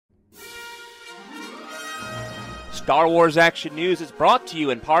Star Wars Action News is brought to you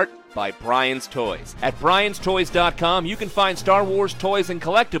in part by Brian's Toys. At brianstoys.com, you can find Star Wars toys and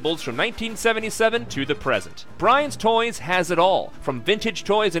collectibles from 1977 to the present. Brian's Toys has it all, from vintage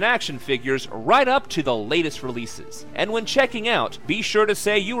toys and action figures right up to the latest releases. And when checking out, be sure to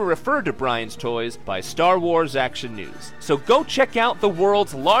say you were referred to Brian's Toys by Star Wars Action News. So go check out the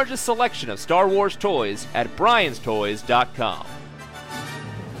world's largest selection of Star Wars toys at brianstoys.com.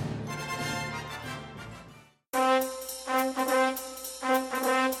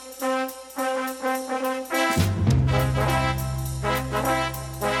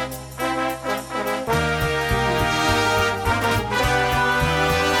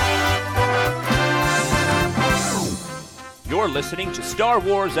 You're listening to Star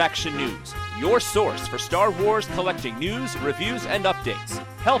Wars Action News, your source for Star Wars collecting news, reviews, and updates,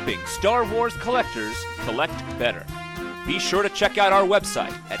 helping Star Wars collectors collect better. Be sure to check out our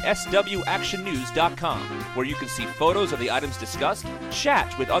website at swactionnews.com, where you can see photos of the items discussed,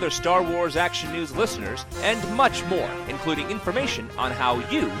 chat with other Star Wars Action News listeners, and much more, including information on how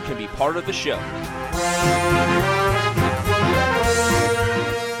you can be part of the show.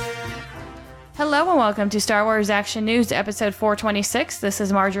 Hello and welcome to Star Wars Action News, episode 426. This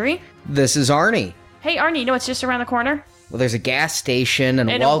is Marjorie. This is Arnie. Hey, Arnie, you know what's just around the corner? Well, there's a gas station and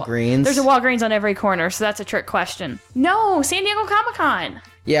a Walgreens. There's a Walgreens on every corner, so that's a trick question. No, San Diego Comic-Con.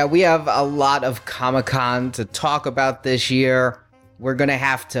 Yeah, we have a lot of Comic-Con to talk about this year. We're going to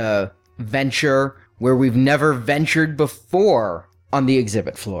have to venture where we've never ventured before on the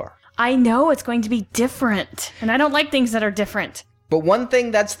exhibit floor. I know, it's going to be different, and I don't like things that are different. But one thing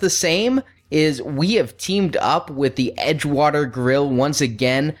that's the same is we have teamed up with the Edgewater Grill once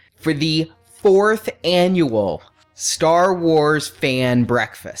again for the 4th annual Star Wars Fan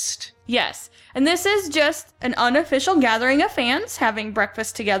Breakfast. Yes, and this is just an unofficial gathering of fans having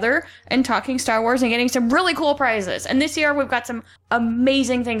breakfast together and talking Star Wars and getting some really cool prizes. And this year we've got some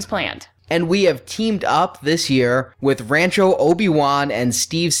amazing things planned. And we have teamed up this year with Rancho Obi-Wan and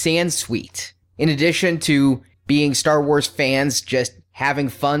Steve Sansweet. In addition to being Star Wars fans, just having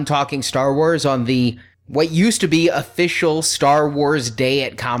fun talking Star Wars on the what used to be official Star Wars Day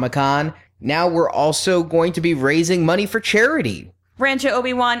at Comic-Con. Now we're also going to be raising money for charity. Rancho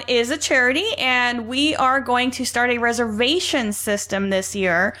Obi-Wan is a charity, and we are going to start a reservation system this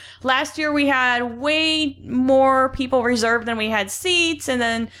year. Last year, we had way more people reserved than we had seats, and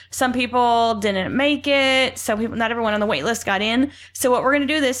then some people didn't make it, so not everyone on the wait list got in. So what we're going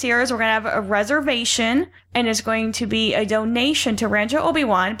to do this year is we're going to have a reservation, and it's going to be a donation to Rancho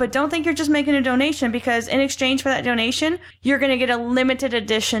Obi-Wan, but don't think you're just making a donation, because in exchange for that donation, you're going to get a limited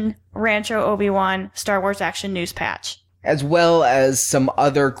edition Rancho Obi-Wan Star Wars Action News patch, as well as some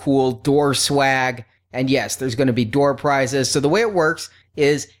other cool door swag. And yes, there's going to be door prizes. So the way it works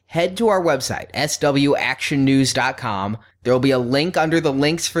is head to our website, swactionnews.com. There will be a link under the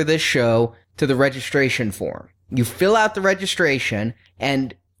links for this show to the registration form. You fill out the registration,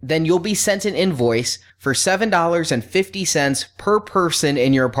 and then you'll be sent an invoice for $7.50 per person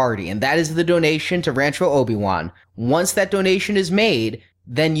in your party. And that is the donation to Rancho Obi-Wan. Once that donation is made,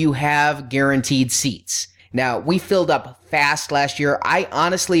 then you have guaranteed seats. Now, we filled up fast last year. I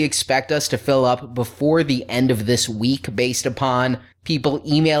honestly expect us to fill up before the end of this week based upon people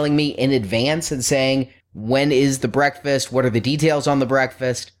emailing me in advance and saying, when is the breakfast? What are the details on the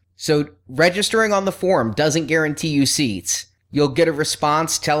breakfast? So registering on the form doesn't guarantee you seats. You'll get a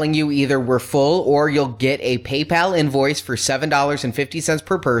response telling you either we're full or you'll get a PayPal invoice for $7.50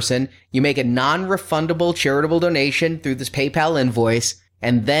 per person. You make a non-refundable charitable donation through this PayPal invoice,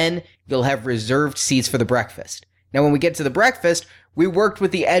 and then you'll have reserved seats for the breakfast. Now, when we get to the breakfast, we worked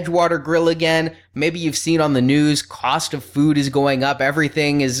with the Edgewater Grill again. Maybe you've seen on the news, cost of food is going up.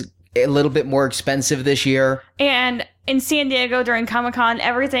 Everything is a little bit more expensive this year. And in San Diego during Comic-Con,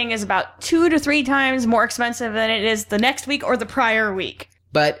 everything is about 2 to 3 times more expensive than it is the next week or the prior week.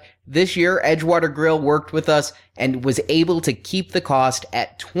 But this year, Edgewater Grill worked with us and was able to keep the cost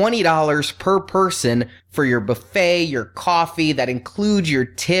at $20 per person for your buffet, your coffee. That includes your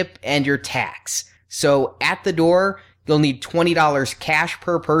tip and your tax. So at the door, you'll need $20 cash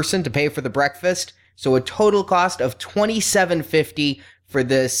per person to pay for the breakfast. So a total cost of $27.50 for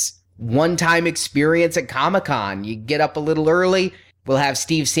this one-time experience at Comic-Con. You get up a little early. We'll have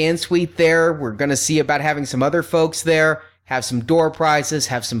Steve Sansweet there. We're going to see about having some other folks there. Have some door prizes,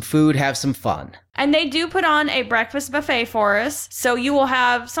 have some food, have some fun. And they do put on a breakfast buffet for us, so you will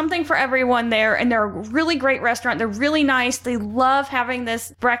have something for everyone there, and they're a really great restaurant. They're really nice. They love having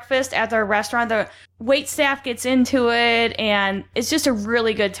this breakfast at their restaurant. The wait staff gets into it, and it's just a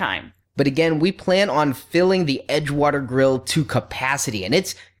really good time. But again, we plan on filling the Edgewater Grill to capacity, and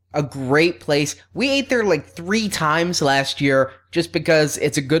it's a great place. We ate there like 3 times last year just because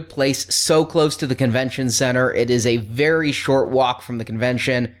it's a good place, so close to the convention center. It is a very short walk from the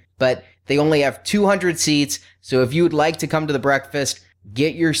convention, but they only have 200 seats. So if you would like to come to the breakfast,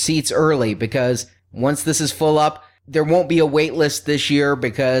 get your seats early, because once this is full up, there won't be a wait list this year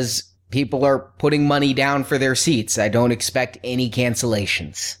because people are putting money down for their seats. I don't expect any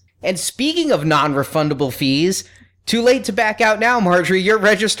cancellations. And speaking of non-refundable fees, too late to back out now, Marjorie. You're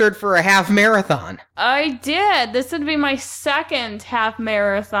registered for a half marathon. I did. This would be my second half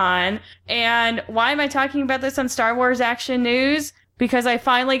marathon. And why am I talking about this on Star Wars Action News? Because I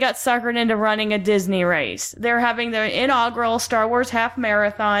finally got suckered into running a Disney race. They're having their inaugural Star Wars half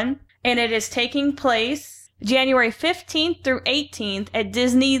marathon, and it is taking place January 15th through 18th at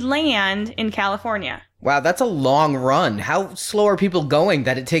Disneyland in California. Wow, that's a long run. How slow are people going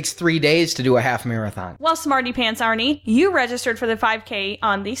that it takes 3 days to do a half marathon? Well, smarty pants, Arnie, you registered for the 5K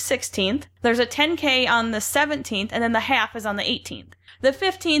on the 16th. There's a 10K on the 17th, and then the half is on the 18th. The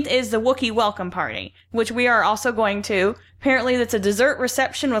 15th is the Wookiee welcome party, which we are also going to. Apparently, that's a dessert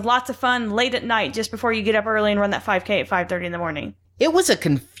reception with lots of fun late at night just before you get up early and run that 5K at 5:30 in the morning. It was a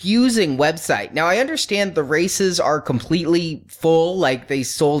confusing website. Now, I understand the races are completely full, like they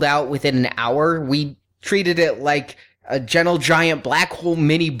sold out within an hour. We treated it like a Gentle Giant black hole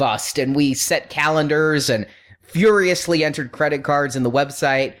mini bust, and we set calendars and furiously entered credit cards in the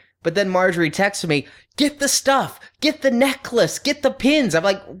website. But then Marjorie texted me, "Get the stuff, get the necklace, get the pins." I'm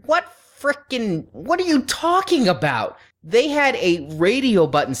like, what are you talking about? They had a radio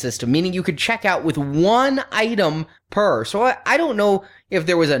button system, meaning you could check out with one item per. So I don't know if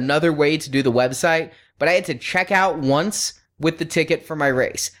there was another way to do the website, but I had to check out once with the ticket for my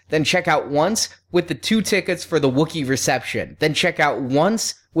race, then check out once with the 2 tickets for the Wookiee reception, then check out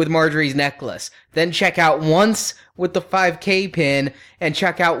once with Marjorie's necklace, then check out once with the 5K pin, and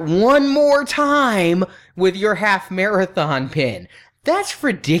check out one more time with your half marathon pin. That's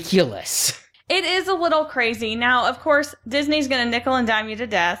ridiculous. It is a little crazy. Now, of course, Disney's going to nickel and dime you to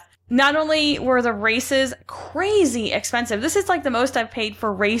death. Not only were the races crazy expensive, this is like the most I've paid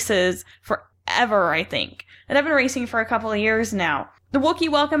for races forever, I think. And I've been racing for a couple of years now. The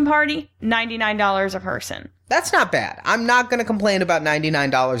Wookiee welcome party, $99 a person. That's not bad. I'm not going to complain about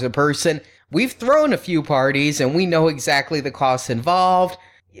 $99 a person. We've thrown a few parties and we know exactly the costs involved.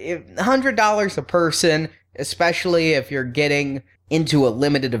 $100 a person, especially if you're getting into a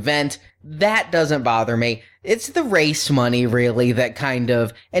limited event, that doesn't bother me. It's the race money, really, that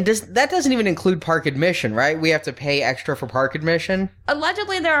that doesn't even include park admission, right? We have to pay extra for park admission?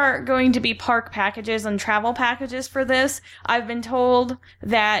 Allegedly, there are going to be park packages and travel packages for this. I've been told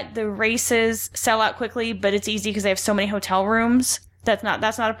that the races sell out quickly, but it's easy because they have so many hotel rooms. That's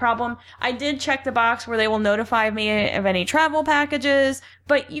not a problem. I did check the box where they will notify me of any travel packages,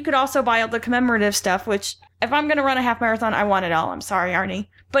 but you could also buy all the commemorative stuff, which if I'm going to run a half marathon, I want it all. I'm sorry, Arnie.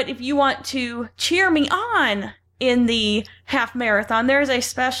 But if you want to cheer me on in the half marathon, there's a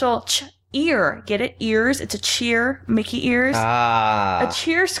special ear. Get it? Ears. It's a cheer. Mickey ears. Ah. A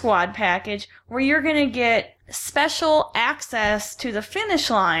cheer squad package where you're going to get special access to the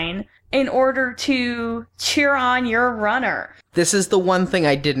finish line in order to cheer on your runner. This is the one thing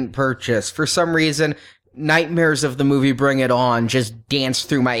I didn't purchase. For some reason, nightmares of the movie Bring It On just danced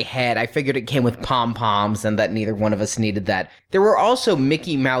through my head. I figured it came with pom-poms and that neither one of us needed that. There were also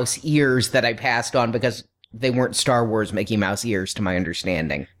Mickey Mouse ears that I passed on because they weren't Star Wars Mickey Mouse ears, to my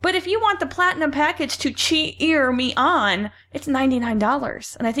understanding. But if you want the platinum package to cheer me on, it's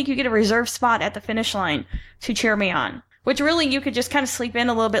 $99. And I think you get a reserved spot at the finish line to cheer me on. Which really you could just kind of sleep in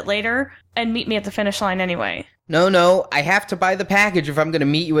a little bit later and meet me at the finish line anyway. No, I have to buy the package if I'm going to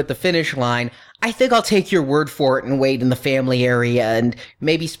meet you at the finish line. I think I'll take your word for it and wait in the family area and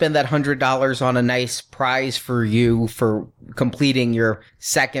maybe spend that $100 on a nice prize for you for completing your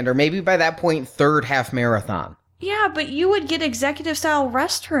second or maybe by that point third half marathon. Yeah, but you would get executive-style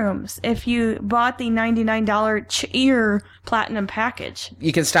restrooms if you bought the $99 Cheer Platinum package.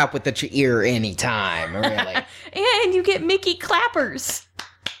 You can stop with the Cheer anytime, really. And you get Mickey clappers.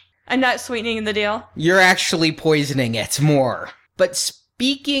 I'm not sweetening the deal. You're actually poisoning it more. But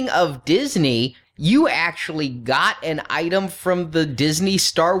speaking of Disney, you actually got an item from the Disney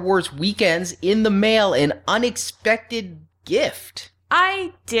Star Wars weekends in the mail, an unexpected gift.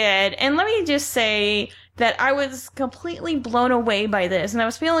 I did, and let me just say that I was completely blown away by this, and I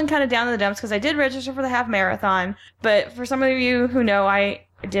was feeling kind of down in the dumps because I did register for the half marathon, but for some of you who know, I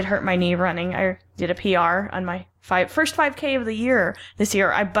did hurt my knee running. I did a PR on my first 5K of the year this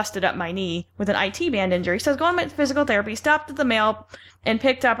year, I busted up my knee with an IT band injury. So I was going to physical therapy, stopped at the mail and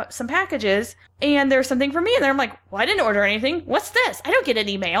picked up some packages, and there's something for me in there. I'm like, well, I didn't order anything. What's this? I don't get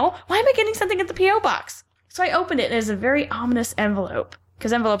any mail. Why am I getting something at the P.O. box? So I opened it, and it's a very ominous envelope,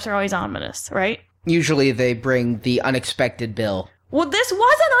 because envelopes are always ominous, right? Usually they bring the unexpected bill. Well, this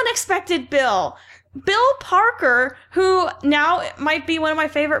was an unexpected bill. Bill Parker, who now might be one of my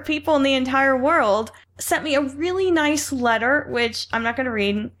favorite people in the entire world, sent me a really nice letter, which I'm not going to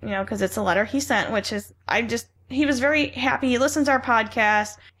read, because it's a letter he sent, which is, he was very happy. He listens to our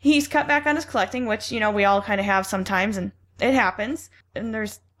podcast. He's cut back on his collecting, which, we all kind of have sometimes, and it happens. And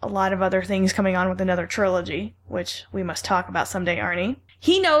there's a lot of other things coming on with another trilogy, which we must talk about someday, Arnie.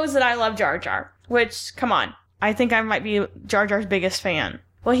 He knows that I love Jar Jar, which, come on, I think I might be Jar Jar's biggest fan.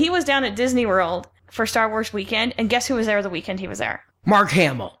 Well, he was down at Disney World for Star Wars weekend, and guess who was there the weekend he was there? Mark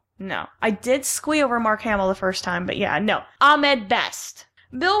Hamill. No. I did squee over Mark Hamill the first time, but yeah, no. Ahmed Best.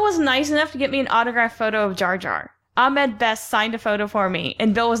 Bill was nice enough to get me an autographed photo of Jar Jar. Ahmed Best signed a photo for me,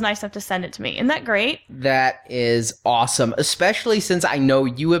 and Bill was nice enough to send it to me. Isn't that great? That is awesome, especially since I know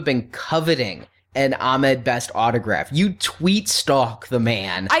you have been coveting an Ahmed Best autograph. You tweet stalk the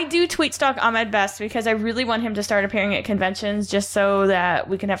man. I do tweet stalk Ahmed Best because I really want him to start appearing at conventions just so that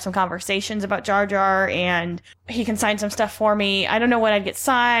we can have some conversations about Jar Jar and he can sign some stuff for me. I don't know what I'd get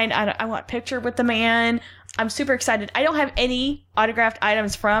signed. I want a picture with the man. I'm super excited. I don't have any autographed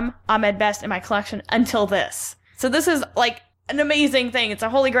items from Ahmed Best in my collection until this. So this is like an amazing thing. It's a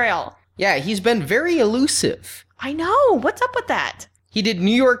holy grail. Yeah, he's been very elusive. I know. What's up with that? He did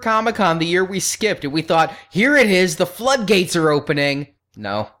New York Comic Con the year we skipped, and we thought, here it is, the floodgates are opening.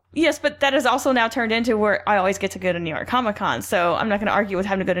 No. Yes, but that has also now turned into where I always get to go to New York Comic Con, so I'm not going to argue with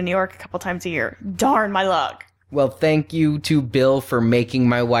having to go to New York a couple times a year. Darn my luck. Well, thank you to Bill for making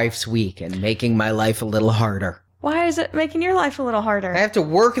my wife's week and making my life a little harder. Why is it making your life a little harder? I have to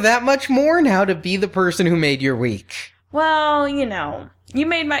work that much more now to be the person who made your week. Well,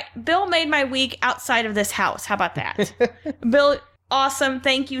 Bill made my week outside of this house. How about that? Bill, awesome.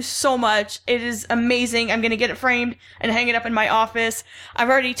 Thank you so much. It is amazing. I'm going to get it framed and hang it up in my office. I've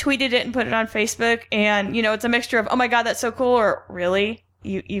already tweeted it and put it on Facebook. And, it's a mixture of, oh my God, that's so cool. Or really?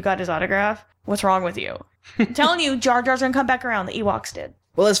 You got his autograph? What's wrong with you? I'm telling you, Jar Jar's going to come back around. The Ewoks did.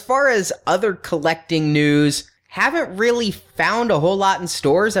 Well, as far as other collecting news, haven't really found a whole lot in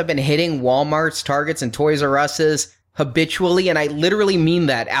stores. I've been hitting Walmarts, Targets, and Toys R Us's habitually, and I literally mean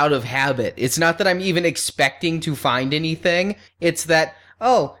that out of habit. It's not that I'm even expecting to find anything. It's that,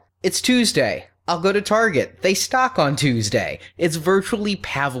 oh, it's Tuesday. I'll go to Target. They stock on Tuesday. It's virtually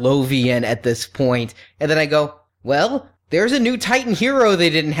Pavlovian at this point. And then I go, well, there's a new Titan hero they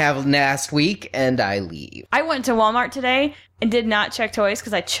didn't have last week, and I leave. I went to Walmart today and did not check toys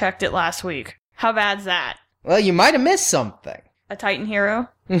because I checked it last week. How bad's that? Well, you might have missed something. A Titan hero?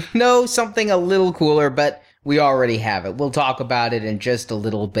 No, something a little cooler, but we already have it. We'll talk about it in just a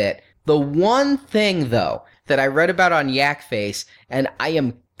little bit. The one thing, though, that I read about on Yak Face, and I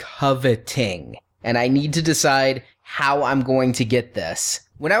am coveting, and I need to decide how I'm going to get this.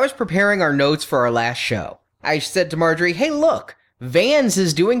 When I was preparing our notes for our last show, I said to Marjorie, hey, look, Vans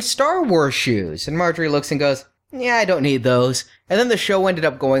is doing Star Wars shoes. And Marjorie looks and goes, yeah, I don't need those. And then the show ended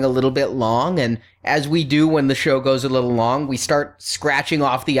up going a little bit long, and as we do when the show goes a little long, we start scratching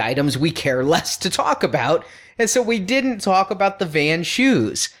off the items we care less to talk about, and so we didn't talk about the Vans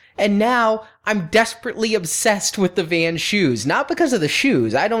shoes. And now, I'm desperately obsessed with the Vans shoes. Not because of the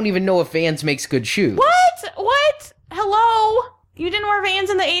shoes. I don't even know if Vans makes good shoes. What? Hello? You didn't wear Vans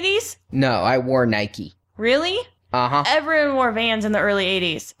in the 80s? No, I wore Nike. Really? Uh-huh. Everyone wore Vans in the early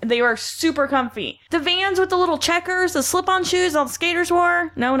 80s. They were super comfy. The Vans with the little checkers, the slip-on shoes all the skaters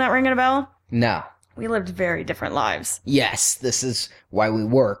wore? No, not ringing a bell? No. We lived very different lives. Yes, this is why we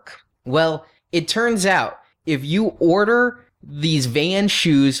work. Well, it turns out, if you order these Vans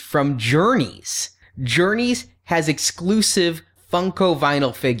shoes from Journeys has exclusive Funko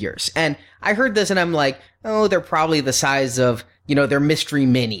vinyl figures. And I heard this and I'm like, oh, they're probably the size of, they're mystery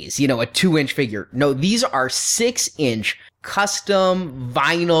minis, a 2-inch figure. No, these are 6-inch custom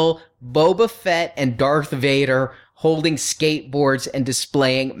vinyl Boba Fett and Darth Vader holding skateboards and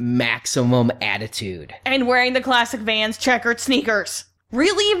displaying maximum attitude. And wearing the classic Vans checkered sneakers.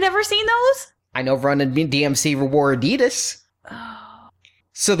 Really? You've never seen those? I know running DMC wore Adidas. Oh.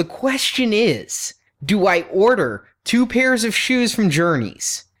 So the question is, do I order 2 pairs of shoes from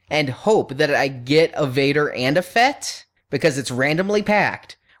Journeys and hope that I get a Vader and a Fett because it's randomly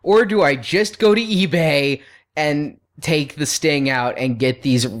packed? Or do I just go to eBay and take the sting out and get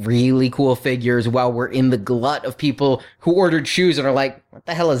these really cool figures while we're in the glut of people who ordered shoes and are like, what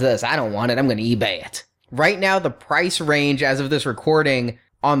the hell is this? I don't want it. I'm going to eBay it. Right now, the price range as of this recording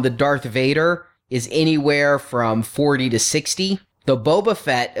on the Darth Vader is anywhere from 40 to 60. The Boba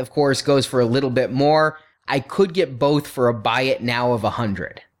Fett, of course, goes for a little bit more. I could get both for a buy it now of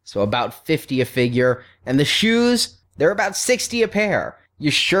 100. So about 50 a figure. And the shoes, they're about 60 a pair. You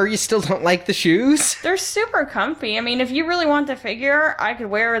sure you still don't like the shoes? They're super comfy. I mean, if you really want the figure, I could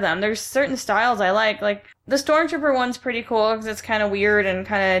wear them. There's certain styles I like. Like, the Stormtrooper one's pretty cool because it's kind of weird and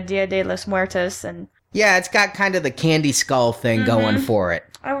kind of Dia de los Muertos. And yeah, it's got kind of the candy skull thing going for it.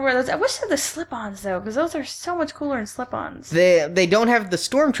 I would wear those. I wish they had the slip-ons, though, because those are so much cooler in slip-ons. They don't have the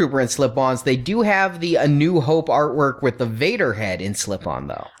Stormtrooper in slip-ons. They do have the A New Hope artwork with the Vader head in slip-on,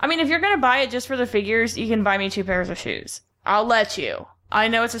 though. I mean, if you're going to buy it just for the figures, you can buy me 2 pairs of shoes. I'll let you. I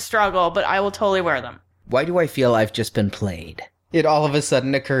know it's a struggle, but I will totally wear them. Why do I feel I've just been played? It all of a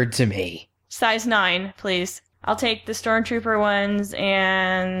sudden occurred to me. Size 9, please. I'll take the Stormtrooper ones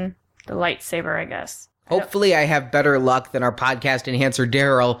and the lightsaber, I guess. Hopefully I have better luck than our podcast enhancer,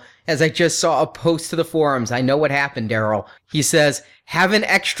 Daryl, as I just saw a post to the forums. I know what happened, Daryl. He says, have an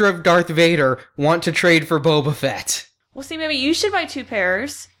extra of Darth Vader, want to trade for Boba Fett. Well, see, maybe you should buy 2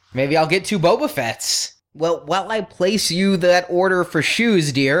 pairs. Maybe I'll get 2 Boba Fetts. Well, while I place you that order for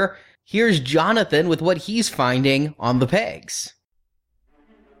shoes, dear, here's Jonathan with what he's finding on the pegs.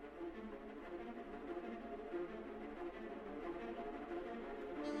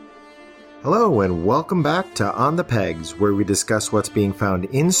 Hello and welcome back to On the Pegs, where we discuss what's being found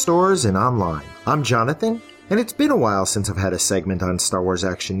in stores and online. I'm Jonathan, and it's been a while since I've had a segment on Star Wars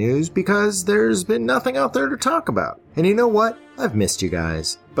action news because there's been nothing out there to talk about. And you know what? I've missed you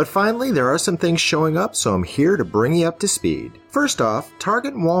guys. But finally, there are some things showing up, so I'm here to bring you up to speed. First off,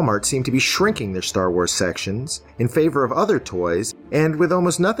 Target and Walmart seem to be shrinking their Star Wars sections in favor of other toys, and with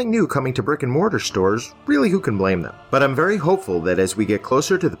almost nothing new coming to brick and mortar stores, really who can blame them? But I'm very hopeful that as we get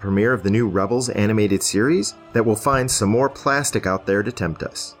closer to the premiere of the new Rebels animated series, that we'll find some more plastic out there to tempt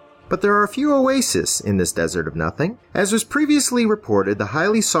us. But there are a few oases in this desert of nothing. As was previously reported, the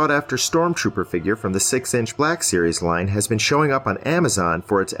highly sought-after Stormtrooper figure from the 6-inch Black Series line has been showing up on Amazon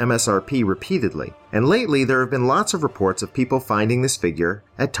for its MSRP repeatedly, and lately there have been lots of reports of people finding this figure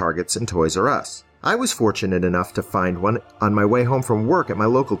at Targets and Toys R Us. I was fortunate enough to find one on my way home from work at my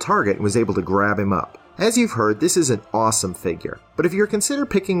local Target and was able to grab him up. As you've heard, this is an awesome figure, but if you're considering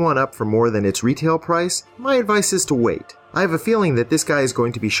picking one up for more than its retail price, my advice is to wait. I have a feeling that this guy is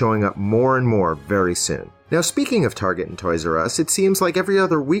going to be showing up more and more very soon. Now, speaking of Target and Toys R Us, it seems like every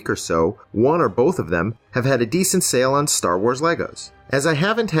other week or so, one or both of them have had a decent sale on Star Wars Legos. As I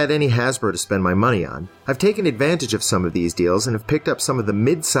haven't had any Hasbro to spend my money on, I've taken advantage of some of these deals and have picked up some of the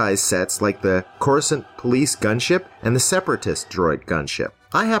mid-size sets like the Coruscant Police gunship and the Separatist droid gunship.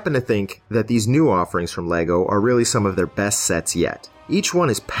 I happen to think that these new offerings from LEGO are really some of their best sets yet. Each one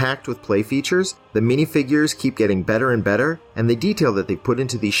is packed with play features, the minifigures keep getting better and better, and the detail that they put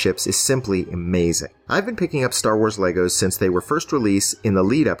into these ships is simply amazing. I've been picking up Star Wars Legos since they were first released in the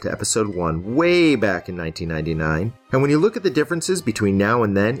lead up to Episode 1 way back in 1999, and when you look at the differences between now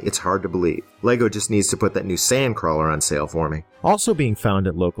and then, it's hard to believe. LEGO just needs to put that new Sandcrawler on sale for me. Also being found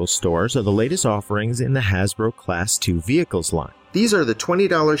at local stores are the latest offerings in the Hasbro Class 2 vehicles line. These are the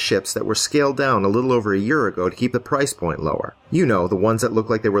 $20 ships that were scaled down a little over a year ago to keep the price point lower. You know, the ones that look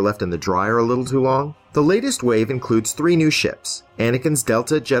like they were left in the dryer a little too long. The latest wave includes 3 new ships: Anakin's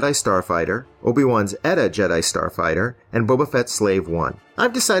Delta Jedi Starfighter, Obi-Wan's Eta Jedi Starfighter, and Boba Fett's Slave 1.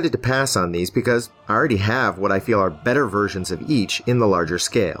 I've decided to pass on these because I already have what I feel are better versions of each in the larger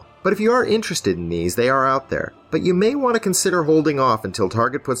scale. But if you are interested in these, they are out there. But you may want to consider holding off until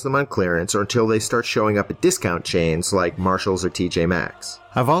Target puts them on clearance or until they start showing up at discount chains like Marshall's or TJ Maxx.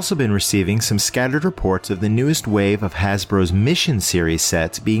 I've also been receiving some scattered reports of the newest wave of Hasbro's Mission Series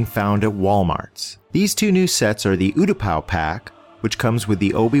sets being found at Walmarts. These 2 new sets are the Utapau pack, which comes with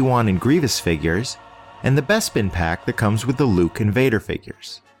the Obi-Wan and Grievous figures, and the Bespin pack that comes with the Luke and Vader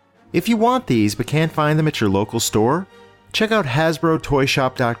figures. If you want these but can't find them at your local store, check out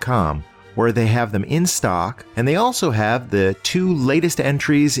HasbroToyShop.com, where they have them in stock, and they also have the 2 latest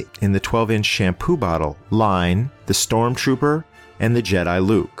entries in the 12-inch shampoo bottle line, the Stormtrooper and the Jedi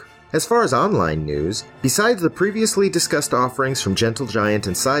Luke. As far as online news, besides the previously discussed offerings from Gentle Giant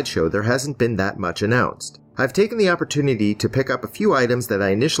and Sideshow, there hasn't been that much announced. I've taken the opportunity to pick up a few items that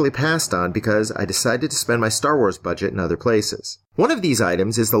I initially passed on because I decided to spend my Star Wars budget in other places. One of these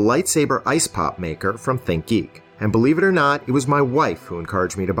items is the lightsaber ice pop maker from ThinkGeek. And believe it or not, it was my wife who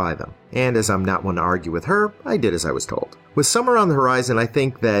encouraged me to buy them. And as I'm not one to argue with her, I did as I was told. With summer on the horizon, I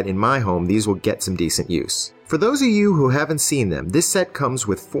think that in my home these will get some decent use. For those of you who haven't seen them, this set comes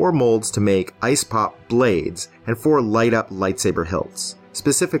with 4 molds to make ice pop blades and 4 light up lightsaber hilts.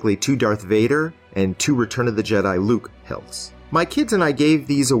 specifically 2 Darth Vader and 2 Return of the Jedi Luke hilts. My kids and I gave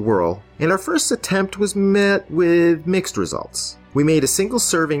these a whirl, and our first attempt was met with mixed results. We made a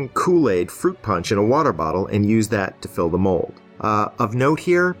single-serving Kool-Aid fruit punch in a water bottle and used that to fill the mold. Of note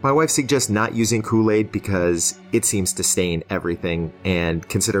here, my wife suggests not using Kool-Aid because it seems to stain everything, and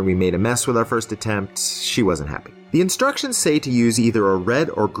considering we made a mess with our first attempt, she wasn't happy. The instructions say to use either a red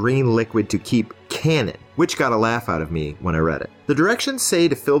or green liquid to keep canon, which got a laugh out of me when I read it. The directions say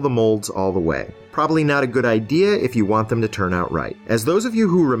to fill the molds all the way. Probably not a good idea if you want them to turn out right. As those of you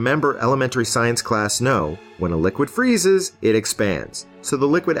who remember elementary science class know, when a liquid freezes, it expands. So the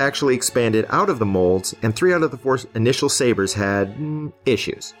liquid actually expanded out of the molds, and 3 out of the 4 initial sabers had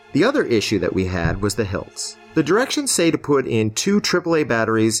issues. The other issue that we had was the hilts. The directions say to put in 2 AAA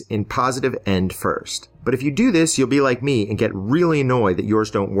batteries in positive end first. But if you do this, you'll be like me and get really annoyed that yours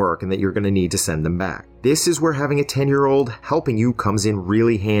don't work and that you're going to need to send them back. This is where having a 10-year-old helping you comes in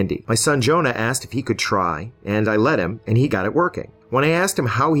really handy. My son Jonah asked if he could try, and I let him, and he got it working. When I asked him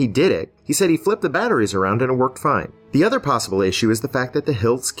how he did it, he said he flipped the batteries around and it worked fine. The other possible issue is the fact that the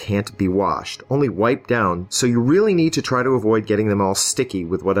hilts can't be washed, only wiped down, so you really need to try to avoid getting them all sticky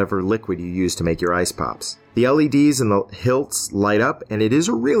with whatever liquid you use to make your ice pops. The LEDs and the hilts light up, and it is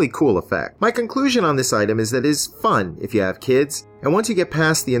a really cool effect. My conclusion on this item is that it is fun if you have kids, and once you get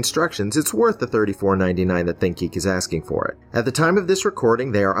past the instructions, it's worth the $34.99 that ThinkGeek is asking for it. At the time of this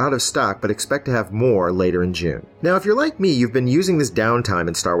recording, they are out of stock, but expect to have more later in June. Now, if you're like me, you've been using this downtime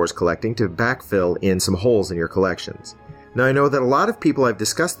in Star Wars collecting to backfill in some holes in your collections. Now, I know that a lot of people I've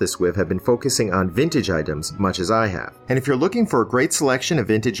discussed this with have been focusing on vintage items, much as I have. And if you're looking for a great selection of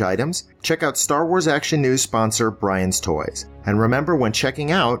vintage items, check out Star Wars Action News sponsor Brian's Toys. And remember, when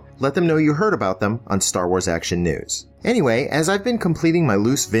checking out, let them know you heard about them on Star Wars Action News. Anyway, as I've been completing my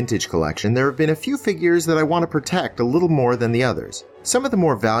loose vintage collection, there have been a few figures that I want to protect a little more than the others. Some of the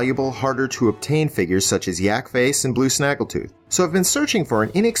more valuable, harder to obtain figures such as Yak Face and Blue Snaggletooth. So I've been searching for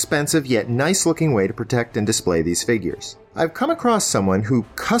an inexpensive yet nice looking way to protect and display these figures. I've come across someone who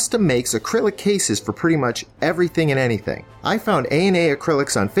custom makes acrylic cases for pretty much everything and anything. I found A&A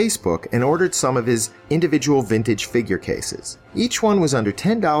Acrylics on Facebook and ordered some of his individual vintage figure cases. Each one was under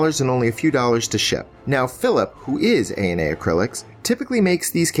 $10 and only a few dollars to ship. Now Philip, who is A&A Acrylics, typically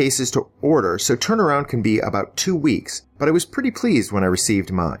makes these cases to order, so turnaround can be about 2 weeks, but I was pretty pleased when I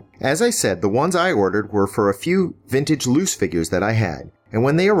received mine. As I said, the ones I ordered were for a few vintage loose figures that I had, and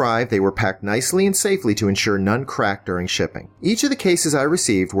when they arrived, they were packed nicely and safely to ensure none cracked during shipping. Each of the cases I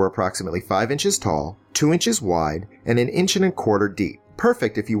received were approximately 5 inches tall, 2 inches wide, and 1.25 inches deep.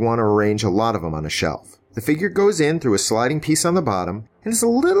 Perfect if you want to arrange a lot of them on a shelf. The figure goes in through a sliding piece on the bottom, and it's a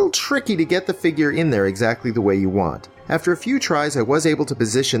little tricky to get the figure in there exactly the way you want. After a few tries, I was able to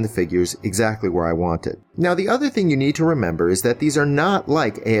position the figures exactly where I wanted. Now, the other thing you need to remember is that these are not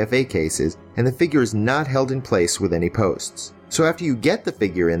like AFA cases, and the figure is not held in place with any posts. So after you get the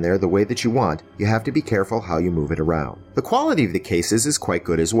figure in there the way that you want, you have to be careful how you move it around. The quality of the cases is quite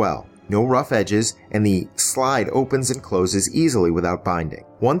good as well. No rough edges, and the slide opens and closes easily without binding.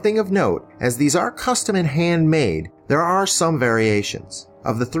 One thing of note, as these are custom and handmade, there are some variations.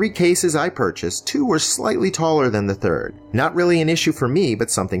 Of the 3 cases I purchased, 2 were slightly taller than the third. Not really an issue for me,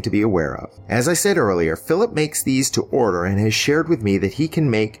 but something to be aware of. As I said earlier, Philip makes these to order and has shared with me that he can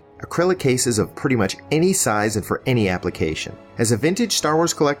make acrylic cases of pretty much any size and for any application. As a vintage Star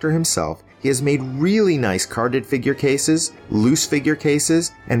Wars collector himself, he has made really nice carded figure cases, loose figure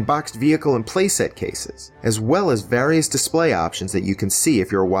cases, and boxed vehicle and playset cases, as well as various display options that you can see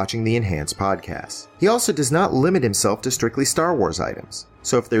if you're watching the Enhanced podcast. He also does not limit himself to strictly Star Wars items.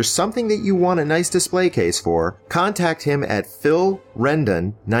 So if there's something that you want a nice display case for, contact him at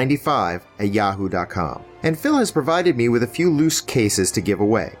philrendon95@yahoo.com. And Phil has provided me with a few loose cases to give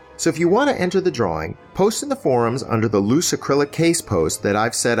away. So if you want to enter the drawing, post in the forums under the loose acrylic case post that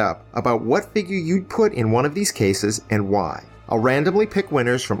I've set up about what figure you'd put in one of these cases and why. I'll randomly pick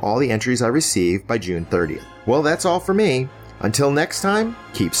winners from all the entries I receive by June 30th. Well, that's all for me. Until next time,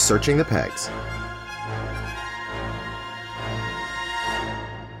 keep searching the pegs.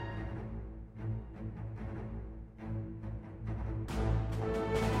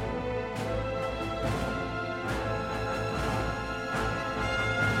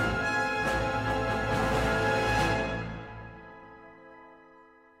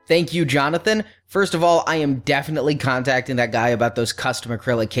 Thank you, Jonathan. First of all, I am definitely contacting that guy about those custom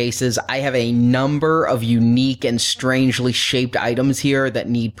acrylic cases. I have a number of unique and strangely shaped items here that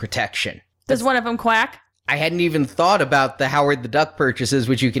need protection. Does one of them quack? I hadn't even thought about the Howard the Duck purchases,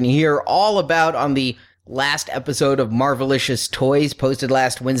 which you can hear all about on the last episode of Marvelicious Toys, posted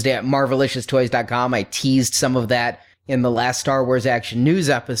last Wednesday at marvelicioustoys.com. I teased some of that in the last Star Wars Action News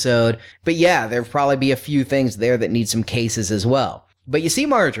episode. But yeah, there'll probably be a few things there that need some cases as well. But you see,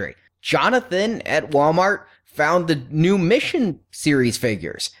 Marjorie, Jonathan at Walmart found the new Mission series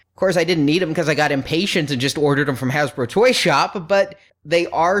figures. Of course, I didn't need them because I got impatient and just ordered them from Hasbro Toy Shop, but they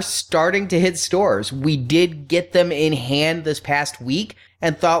are starting to hit stores. We did get them in hand this past week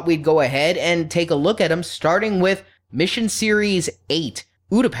and thought we'd go ahead and take a look at them, starting with Mission Series 8,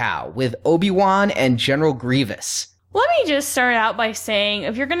 Utapau, with Obi-Wan and General Grievous. Let me just start out by saying,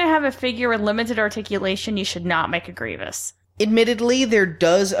 if you're going to have a figure with limited articulation, you should not make a Grievous. Admittedly, there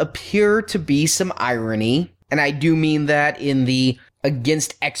does appear to be some irony, and I do mean that in the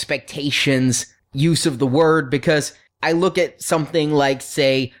against expectations use of the word, because I look at something like,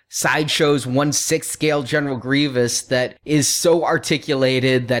 say, Sideshow's 1/6 scale General Grievous that is so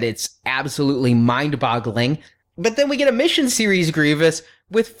articulated that it's absolutely mind-boggling, but then we get a Mission Series Grievous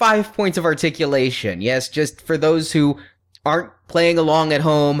with 5 points of articulation. Yes, just for those who aren't playing along at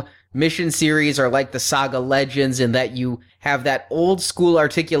home, Mission Series are like the Saga Legends in that you have that old school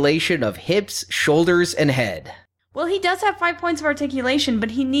articulation of hips, shoulders, and head. Well, he does have 5 points of articulation,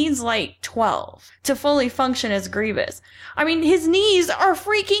 but he needs like 12 to fully function as Grievous. I mean, his knees are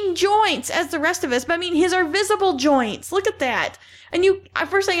freaking joints as the rest of us, but I mean, his are visible joints. Look at that. And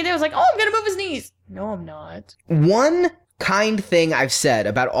first thing I did was like, oh, I'm going to move his knees. No, I'm not. One kind thing I've said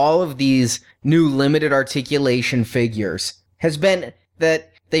about all of these new limited articulation figures has been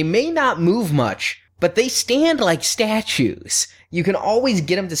that they may not move much, but they stand like statues. You can always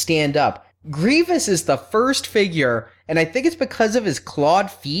get them to stand up. Grievous is the first figure, and I think it's because of his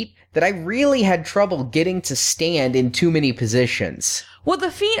clawed feet, that I really had trouble getting to stand in too many positions. Well, the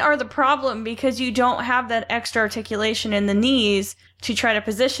feet are the problem because you don't have that extra articulation in the knees to try to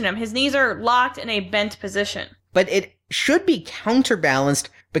position him. His knees are locked in a bent position. But it should be counterbalanced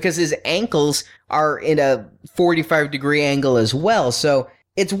because his ankles are in a 45-degree angle as well, so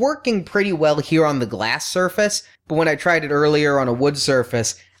it's working pretty well here on the glass surface, but when I tried it earlier on a wood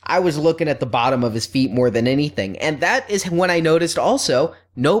surface, I was looking at the bottom of his feet more than anything. And that is when I noticed also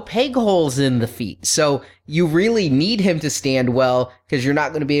no peg holes in the feet. So you really need him to stand well because you're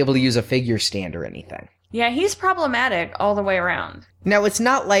not going to be able to use a figure stand or anything. Yeah, he's problematic all the way around. Now, it's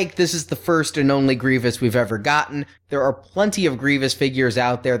not like this is the first and only Grievous we've ever gotten. There are plenty of Grievous figures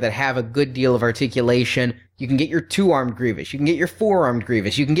out there that have a good deal of articulation. You can get your 2-armed Grievous. You can get your 4-armed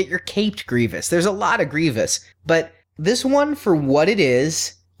Grievous. You can get your caped Grievous. There's a lot of Grievous. But this one, for what it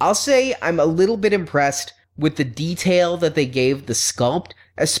is, I'll say I'm a little bit impressed with the detail that they gave the sculpt,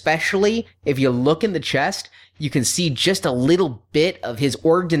 especially if you look in the chest, you can see just a little bit of his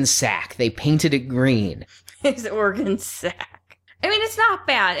organ sac. They painted it green. His organ sac. I mean, it's not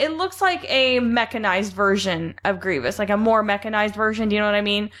bad. It looks like a mechanized version of Grievous, like a more mechanized version. Do you know what I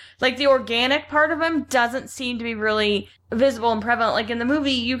mean? Like the organic part of him doesn't seem to be really visible and prevalent. Like in the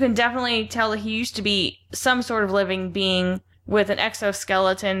movie, you can definitely tell that he used to be some sort of living being with an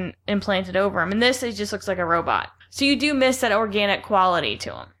exoskeleton implanted over him. And this, it just looks like a robot. So you do miss that organic quality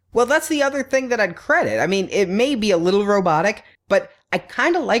to him. Well, that's the other thing that I'd credit. I mean, it may be a little robotic, but I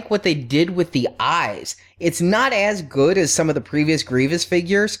kind of like what they did with the eyes. It's not as good as some of the previous Grievous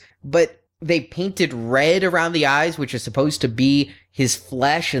figures, but they painted red around the eyes, which is supposed to be his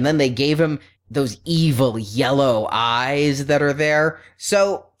flesh, and then they gave him those evil yellow eyes that are there.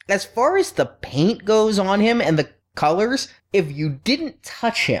 So, as far as the paint goes on him and the colors, if you didn't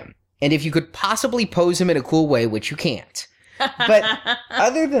touch him, and if you could possibly pose him in a cool way, which you can't, but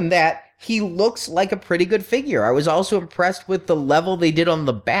other than that, he looks like a pretty good figure. I was also impressed with the level they did on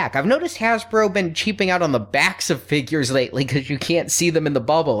the back. I've noticed Hasbro been cheaping out on the backs of figures lately because you can't see them in the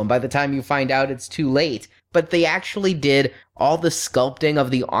bubble, and by the time you find out, it's too late. But they actually did all the sculpting of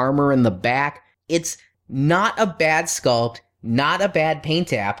the armor in the back. It's not a bad sculpt, not a bad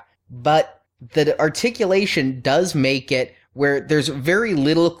paint app, but the articulation does make it where there's very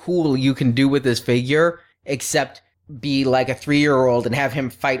little cool you can do with this figure except be like a 3-year-old and have him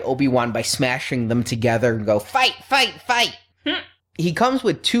fight Obi-Wan by smashing them together and go, fight, fight, fight. He comes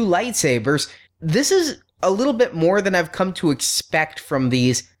with 2 lightsabers. This is a little bit more than I've come to expect from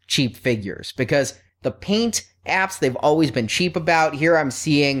these cheap figures because the paint apps they've always been cheap about. Here I'm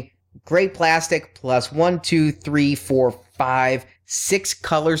seeing gray plastic plus 1, 2, 3, 4, 5, 6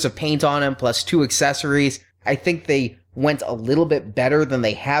 colors of paint on him plus 2 accessories. I think they went a little bit better than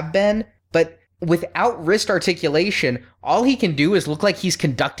they have been, but without wrist articulation, all he can do is look like he's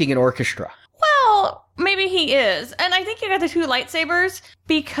conducting an orchestra. Well, maybe he is. And I think he got the 2 lightsabers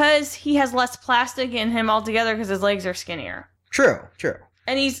because he has less plastic in him altogether because his legs are skinnier. True.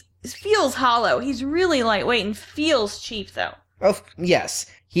 And he feels hollow. He's really lightweight and feels cheap, though. Oh, yes.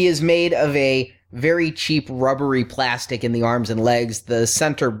 He is made of a very cheap rubbery plastic in the arms and legs. The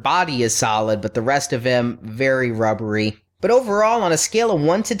center body is solid, but the rest of him, very rubbery. But overall, on a scale of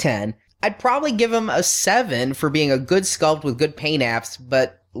 1 to 10, I'd probably give him a 7 for being a good sculpt with good paint apps,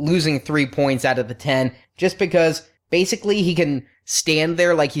 but losing 3 points out of the 10, just because basically he can stand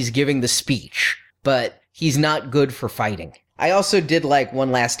there like he's giving the speech, but he's not good for fighting. I also did like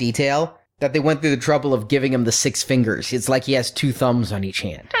one last detail, that they went through the trouble of giving him the 6 fingers. It's like he has 2 thumbs on each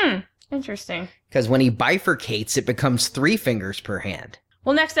hand. Interesting. Because when he bifurcates, it becomes 3 fingers per hand.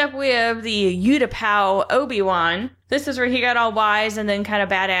 Well, next up we have the Utapau Obi-Wan. This is where he got all wise and then kind of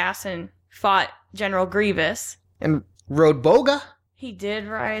badass and fought General Grievous. And rode Boga. He did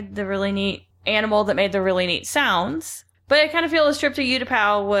ride the really neat animal that made the really neat sounds. But I kind of feel his trip to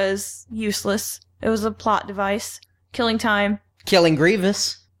Utapau was useless. It was a plot device. Killing time. Killing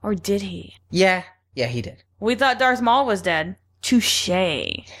Grievous. Or did he? Yeah, he did. We thought Darth Maul was dead.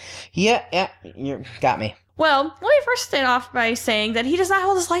 Touché. Yeah, you got me. Well, let me first start off by saying that he does not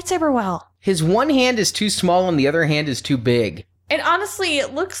hold his lightsaber well. His one hand is too small and the other hand is too big. And honestly,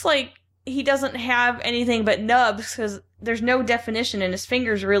 it looks like he doesn't have anything but nubs because there's no definition in his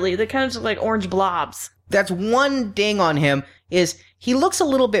fingers, really. They kind of look like orange blobs. That's one ding on him, is he looks a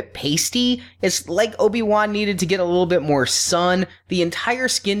little bit pasty. It's like Obi-Wan needed to get a little bit more sun. The entire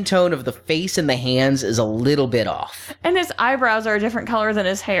skin tone of the face and the hands is a little bit off. And his eyebrows are a different color than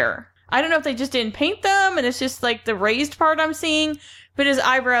his hair. I don't know if they just didn't paint them and it's just like the raised part I'm seeing, but his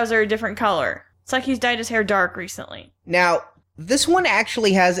eyebrows are a different color. It's like he's dyed his hair dark recently. Now, this one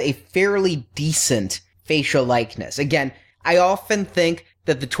actually has a fairly decent facial likeness. Again, I often think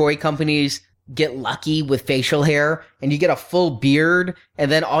that the toy companies get lucky with facial hair and you get a full beard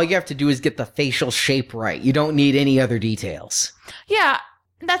and then all you have to do is get the facial shape right. You don't need any other details. Yeah,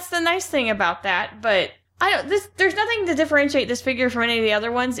 that's the nice thing about that, but there's nothing to differentiate this figure from any of the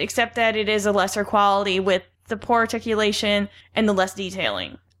other ones except that it is a lesser quality with the poor articulation and the less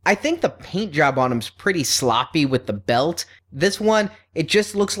detailing. I think the paint job on him's pretty sloppy with the belt. This one, it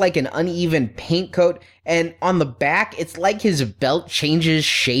just looks like an uneven paint coat, and on the back, it's like his belt changes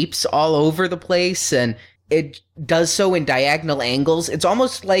shapes all over the place, and it does so in diagonal angles. It's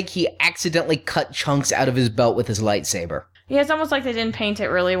almost like he accidentally cut chunks out of his belt with his lightsaber. Yeah, it's almost like they didn't paint it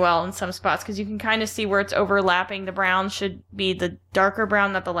really well in some spots, because you can kind of see where it's overlapping. The brown should be the darker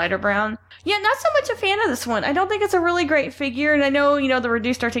brown, not the lighter brown. Yeah, not so much a fan of this one. I don't think it's a really great figure, and I know, the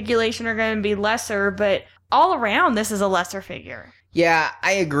reduced articulation are going to be lesser, but all around, this is a lesser figure. Yeah,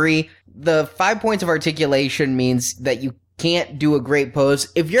 I agree. The 5 points of articulation means that you can't do a great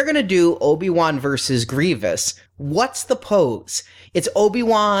pose. If you're going to do Obi-Wan versus Grievous, what's the pose? It's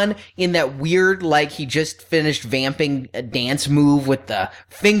Obi-Wan in that weird, like he just finished vamping a dance move with the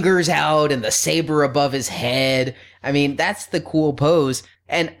fingers out and the saber above his head. I mean, that's the cool pose.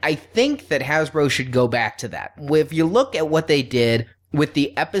 And I think that Hasbro should go back to that. If you look at what they did with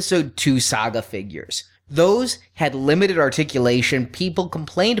the Episode 2 Saga figures, those had limited articulation. People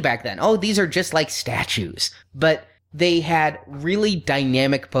complained back then, oh, these are just like statues. But they had really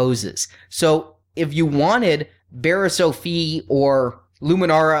dynamic poses. So if you wanted Bara Sophie or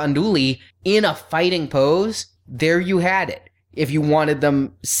Luminara Unduli in a fighting pose, there you had it. If you wanted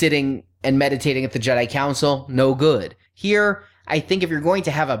them sitting and meditating at the Jedi Council, no good. Here, I think if you're going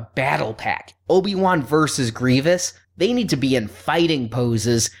to have a battle pack, Obi-Wan versus Grievous, they need to be in fighting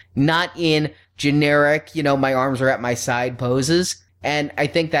poses, not in generic, my arms are at my side poses. And I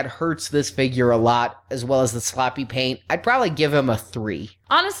think that hurts this figure a lot, as well as the sloppy paint. I'd probably give him a 3.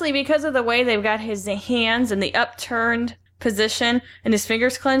 Honestly, because of the way they've got his hands in the upturned position and his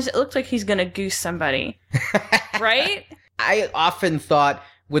fingers clenched, it looks like he's going to goose somebody. Right? I often thought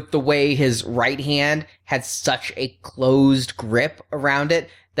with the way his right hand had such a closed grip around it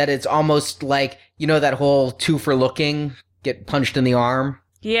that it's almost like, that whole 2 for looking, get punched in the arm.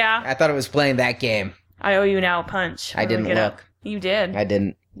 Yeah. I thought it was playing that game. I owe you now a punch. I didn't look. You did. I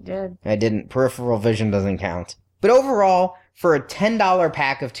didn't. You did. I didn't. Peripheral vision doesn't count. But overall, for a $10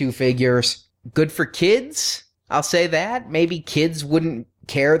 pack of 2 figures, good for kids. I'll say that. Maybe kids wouldn't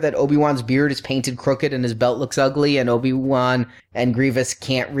care that Obi-Wan's beard is painted crooked and his belt looks ugly and Obi-Wan and Grievous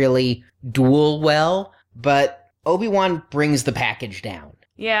can't really duel well. But Obi-Wan brings the package down.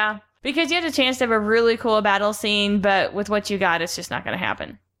 Yeah. Because you had a chance to have a really cool battle scene, but with what you got, it's just not going to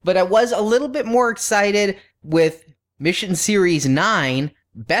happen. But I was a little bit more excited with Mission Series 9,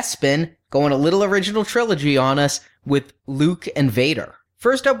 Bespin, going a little original trilogy on us with Luke and Vader.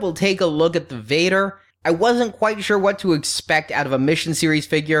 First up, we'll take a look at the Vader. I wasn't quite sure what to expect out of a Mission Series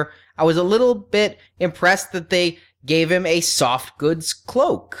figure. I was a little bit impressed that they gave him a soft goods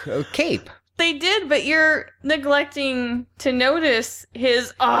cloak, or cape. They did, but you're neglecting to notice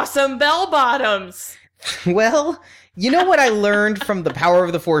his awesome bell bottoms. Well, you know what I learned from the Power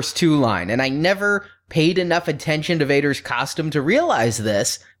of the Force 2 line, and I never paid enough attention to Vader's costume to realize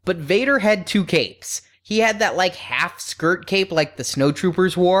this, but Vader had 2 capes. He had that like half skirt cape like the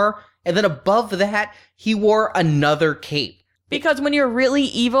snowtroopers wore, and then above that, he wore another cape. Because when you're really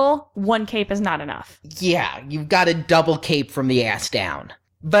evil, 1 cape is not enough. Yeah, you've got a double cape from the ass down.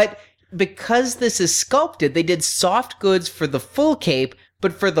 But because this is sculpted, they did soft goods for the full cape,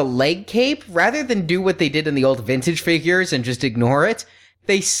 but for the leg cape, rather than do what they did in the old vintage figures and just ignore it,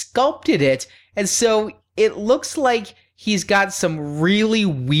 they sculpted it, and so it looks like he's got some really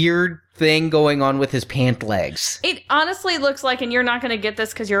weird thing going on with his pant legs. It honestly looks like, and you're not going to get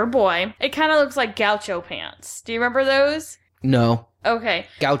this because you're a boy, it kind of looks like gaucho pants. Do you remember those? No. Okay.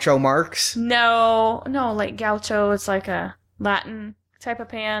 Gaucho marks? No, like gaucho, it's like a Latin type of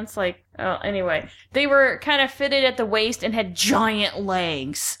pants. Like, oh, anyway. They were kind of fitted at the waist and had giant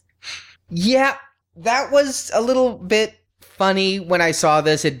legs. Yeah, that was a little bit funny when I saw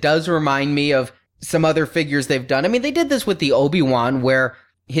this. It does remind me of some other figures they've done. I mean, they did this with the Obi-Wan, where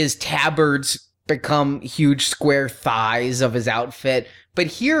his tabards become huge square thighs of his outfit. But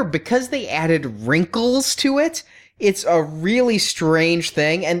here, because they added wrinkles to it, it's a really strange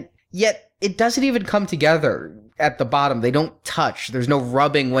thing, and yet it doesn't even come together at the bottom. They don't touch. There's no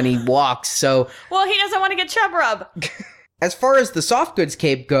rubbing when he walks, so... Well, he doesn't want to get chub rub. As far as the soft goods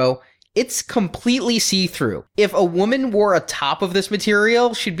cape go, it's completely see-through. If a woman wore a top of this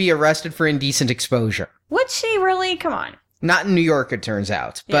material, she'd be arrested for indecent exposure. Would she really? Come on. Not in New York, it turns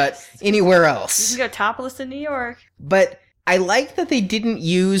out, but Yes. anywhere You else. can go topless in New York. But I like that they didn't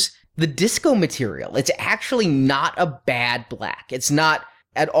use the disco material. It's actually not a bad black. It's not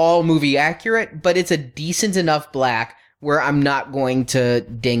at all movie accurate, but it's a decent enough black where I'm not going to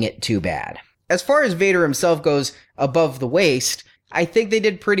ding it too bad. As far as Vader himself goes above the waist, I think they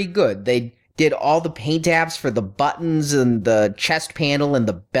did pretty good. They did all the paint apps for the buttons and the chest panel and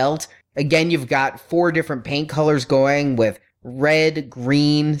the belt. Again, you've got 4 different paint colors going with red,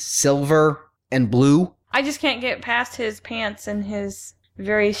 green, silver, and blue. I just can't get past his pants and his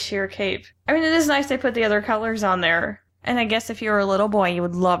very sheer cape. I mean, it is nice they put the other colors on there. And I guess if you were a little boy, you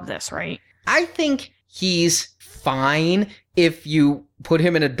would love this, right? I think he's fine if you put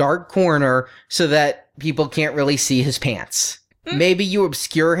him in a dark corner so that people can't really see his pants. Maybe you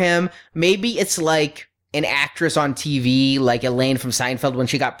obscure him. Maybe it's like an actress on TV, like Elaine from Seinfeld when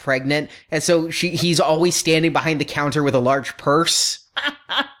she got pregnant. And so he's always standing behind the counter with a large purse.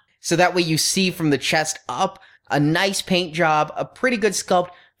 So that way you see from the chest up, a nice paint job, a pretty good sculpt.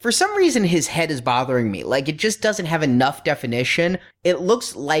 For some reason, his head is bothering me. Like, it just doesn't have enough definition. It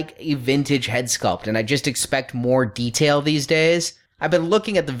looks like a vintage head sculpt, and I just expect more detail these days. I've been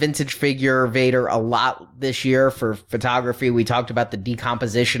looking at the vintage figure Vader a lot this year for photography. We talked about the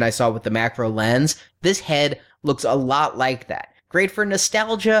decomposition I saw with the macro lens. This head looks a lot like that. Great for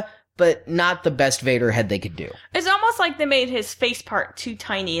nostalgia, but not the best Vader head they could do. It's almost like they made his face part too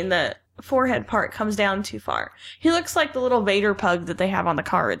tiny and the forehead part comes down too far. He looks like the little Vader pug that they have on the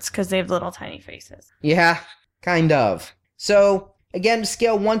cards because they have little tiny faces. Yeah, kind of. So, again,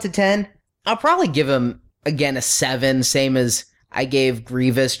 scale 1 to 10, I'll probably give him, again, a 7, same as I gave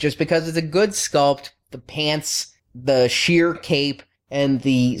Grievous, just because it's a good sculpt. The pants, the sheer cape, and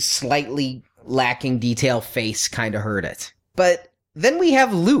the slightly lacking detail face kind of hurt it. But then we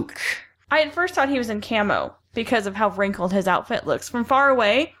have Luke. I at first thought he was in camo because of how wrinkled his outfit looks. From far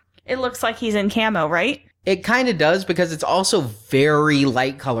away, it looks like he's in camo, right? It kind of does because it's also very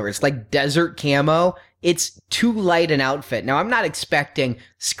light color. It's like desert camo. It's too light an outfit. Now, I'm not expecting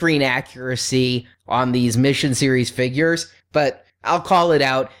screen accuracy on these Mission Series figures, but I'll call it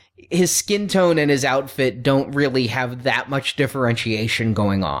out. His skin tone and his outfit don't really have that much differentiation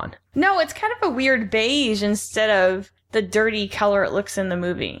going on. No, it's kind of a weird beige instead of the dirty color it looks in the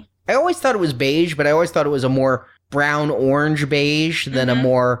movie. I always thought it was beige, but I always thought it was a more brown-orange beige than a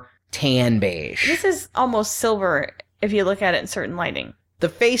more tan beige. This is almost silver if you look at it in certain lighting. The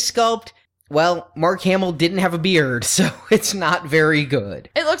face sculpt, well, Mark Hamill didn't have a beard, so it's not very good.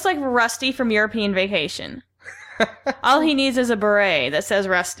 It looks like Rusty from European Vacation. All he needs is a beret that says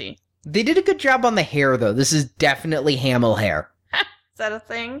Rusty. They did a good job on the hair, though. This is definitely Hamill hair. Is that a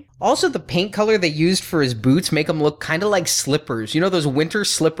thing? Also, the paint color they used for his boots make them look kind of like slippers. You know those winter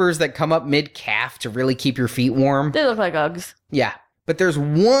slippers that come up mid-calf to really keep your feet warm? They look like Uggs. Yeah. But there's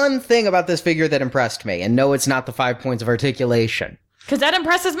one thing about this figure that impressed me, and no, it's not the 5 points of articulation. Because that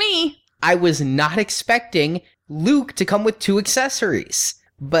impresses me. I was not expecting Luke to come with 2 accessories.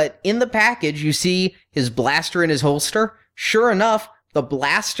 But in the package, you see his blaster in his holster. Sure enough, the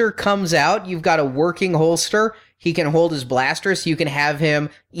blaster comes out. You've got a working holster. He can hold his blaster, so you can have him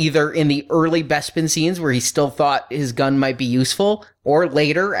either in the early Bespin scenes where he still thought his gun might be useful, or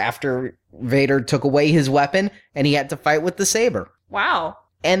later after Vader took away his weapon and he had to fight with the saber. Wow.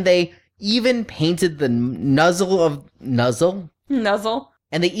 And they even painted the nuzzle.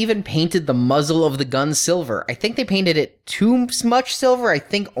 And they even painted the muzzle of the gun silver. I think they painted it too much silver. I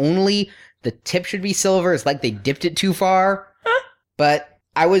think only the tip should be silver. It's like they dipped it too far. But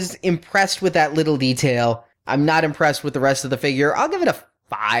I was impressed with that little detail. I'm not impressed with the rest of the figure. I'll give it a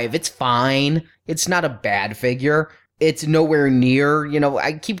 5. It's fine. It's not a bad figure. It's nowhere near,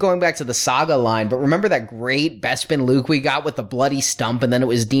 I keep going back to the Saga line, but remember that great Bespin Luke we got with the bloody stump, and then it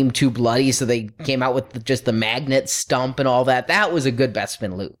was deemed too bloody, so they came out with just the magnet stump and all that? That was a good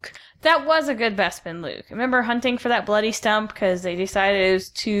Bespin Luke. That was a good Bespin Luke. Remember hunting for that bloody stump because they decided it was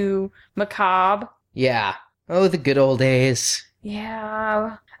too macabre? Yeah. Oh, the good old days.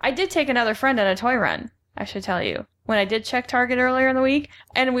 Yeah. I did take another friend on a toy run, I should tell you. When I did check Target earlier in the week,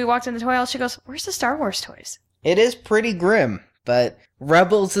 and we walked in the toy aisle, she goes, "Where's the Star Wars toys?" It is pretty grim, but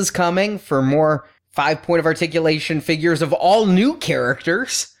Rebels is coming for more 5-point of articulation figures of all new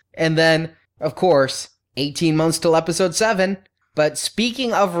characters. And then, of course, 18 months till episode 7. But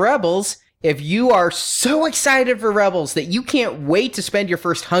speaking of Rebels, if you are so excited for Rebels that you can't wait to spend your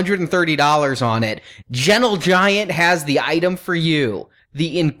first $130 on it, Gentle Giant has the item for you.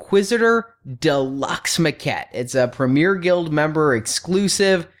 The Inquisitor Deluxe Maquette. It's a Premier Guild member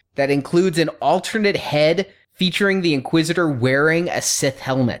exclusive that includes an alternate head featuring the Inquisitor wearing a Sith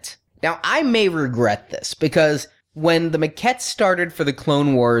helmet. Now, I may regret this, because when the maquette started for the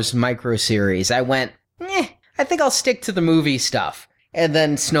Clone Wars micro series, I went, I think I'll stick to the movie stuff. And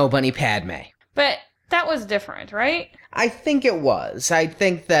then Snow Bunny Padme. But that was different, right? I think it was. I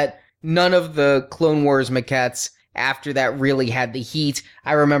think that none of the Clone Wars maquettes after that really had the heat.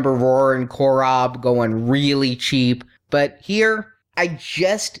 I remember Roar and Korob going really cheap. But here, I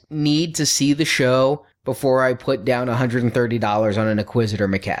just need to see the show before I put down $130 on an Inquisitor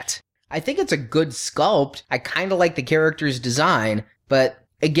maquette. I think it's a good sculpt. I kind of like the character's design, but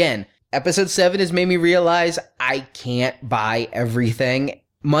again, episode 7 has made me realize I can't buy everything.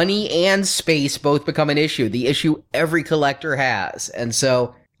 Money and space both become an issue, the issue every collector has, and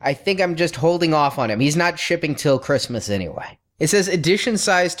so I think I'm just holding off on him. He's not shipping till Christmas anyway. It says edition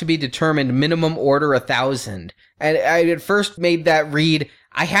size to be determined, minimum order 1,000. And I at first made that read,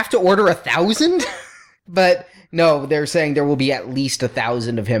 I have to order 1,000? But no, they're saying there will be at least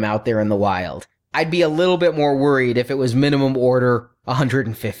 1,000 of him out there in the wild. I'd be a little bit more worried if it was minimum order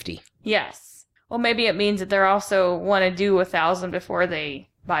 150. Yes. Well, maybe it means that they're also want to do 1,000 before they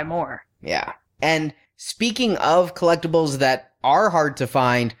buy more. Yeah. And speaking of collectibles that are hard to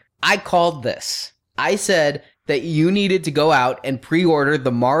find, I called this. I said that you needed to go out and pre-order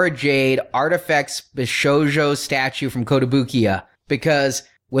the Mara Jade Artifacts Bishoujo statue from Kotobukiya, because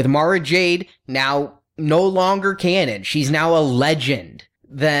with Mara Jade now no longer canon, she's now a legend,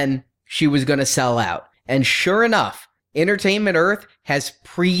 then she was going to sell out. And sure enough, Entertainment Earth has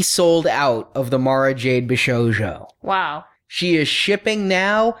pre-sold out of the Mara Jade Bishoujo. Wow. She is shipping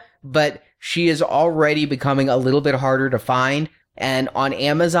now, but she is already becoming a little bit harder to find. And on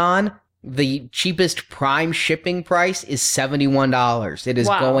Amazon, the cheapest Prime shipping price is $71. It is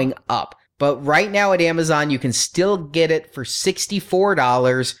going up. But right now at Amazon, you can still get it for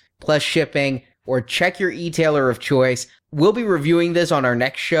 $64 plus shipping, or check your e-tailer of choice. We'll be reviewing this on our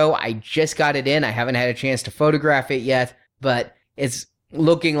next show. I just got it in. I haven't had a chance to photograph it yet, but it's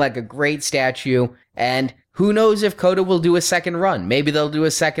looking like a great statue. And who knows if Koto will do a second run. Maybe they'll do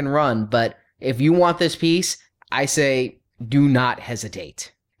a second run, but if you want this piece, I say do not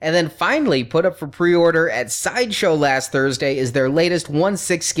hesitate. And then finally, put up for pre-order at Sideshow last Thursday is their latest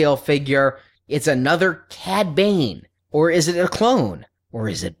 1/6 scale figure. It's another Cad Bane. Or is it a clone? Or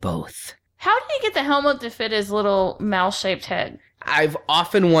is it both? How did he get the helmet to fit his little mouse-shaped head? I've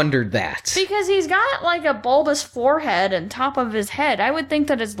often wondered that. Because he's got like a bulbous forehead on top of his head. I would think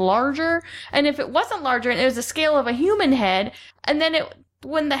that it's larger. And if it wasn't larger and it was the scale of a human head, and then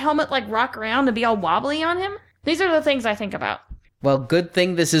wouldn't the helmet like rock around and be all wobbly on him? These are the things I think about. Well, good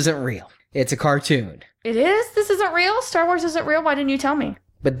thing this isn't real. It's a cartoon. It is? This isn't real? Star Wars isn't real? Why didn't you tell me?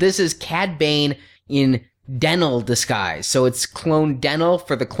 But this is Cad Bane in Denel disguise. So it's Clone Denel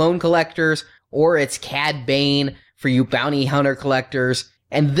for the clone collectors, or it's Cad Bane for you bounty hunter collectors.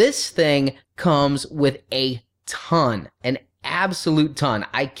 And this thing comes with a ton, an absolute ton.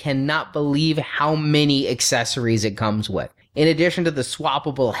 I cannot believe how many accessories it comes with. In addition to the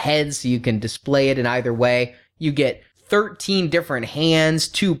swappable heads, so you can display it in either way, you get 13 different hands,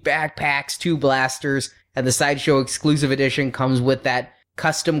 2 backpacks, 2 blasters, and the Sideshow exclusive edition comes with that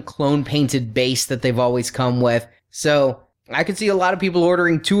custom clone painted base that they've always come with. So I could see a lot of people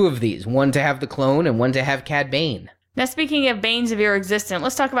ordering 2 of these, one to have the clone and one to have Cad Bane. Now, speaking of Banes of Your Existence,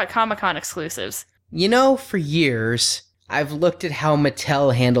 let's talk about Comic-Con exclusives. You know, for years, I've looked at how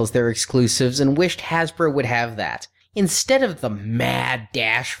Mattel handles their exclusives and wished Hasbro would have that. Instead of the mad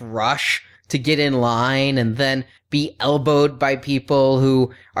dash rush to get in line and then be elbowed by people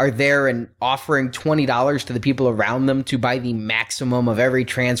who are there and offering $20 to the people around them to buy the maximum of every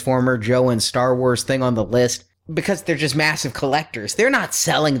Transformer, Joe, and Star Wars thing on the list, because they're just massive collectors. They're not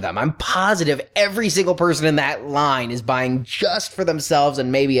selling them. I'm positive every single person in that line is buying just for themselves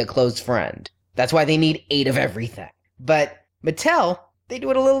and maybe a close friend. That's why they need 8 of everything. But Mattel, they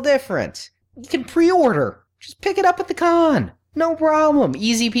do it a little different. You can pre-order. Just pick it up at the con. No problem.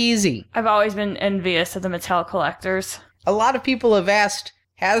 Easy peasy. I've always been envious of the Mattel collectors. A lot of people have asked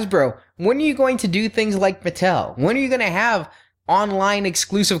Hasbro, when are you going to do things like Mattel? When are you going to have online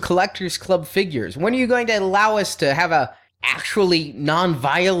exclusive collectors club figures? When are you going to allow us to have a actually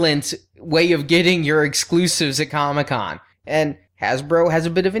non-violent way of getting your exclusives at Comic-Con? And Hasbro has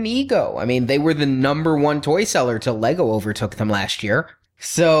a bit of an ego. I mean, they were the #1 toy seller till Lego overtook them last year.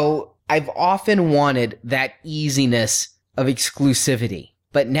 So I've often wanted that easiness of exclusivity.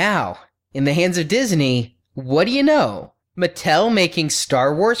 But now, in the hands of Disney, what do you know? Mattel making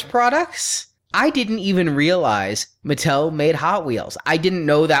Star Wars products? I didn't even realize Mattel made Hot Wheels. I didn't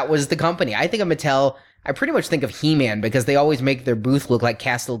know that was the company. I think of Mattel, I pretty much think of He-Man because they always make their booth look like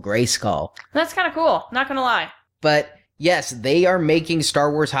Castle Grayskull. That's kind of cool, not gonna lie. But yes, they are making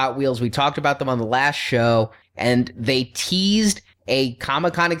Star Wars Hot Wheels. We talked about them on the last show, and they teased a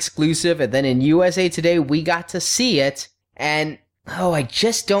Comic-Con exclusive, and then in USA Today, we got to see it, and I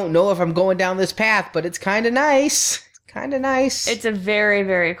just don't know if I'm going down this path, but it's kind of nice. It's kind of nice. It's a very,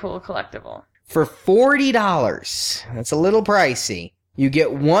 very cool collectible. For $40, that's a little pricey, you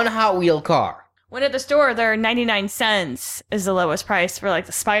get 1 Hot Wheel car. When at the store, they're 99 cents is the lowest price for, like,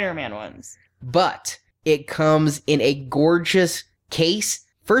 the Spider-Man ones. But it comes in a gorgeous case.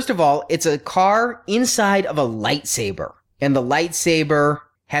 First of all, it's a car inside of a lightsaber. And the lightsaber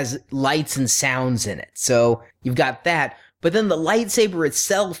has lights and sounds in it. So you've got that. But then the lightsaber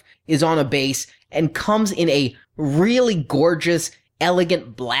itself is on a base and comes in a really gorgeous,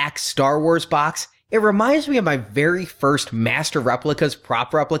 elegant black Star Wars box. It reminds me of my very first Master Replicas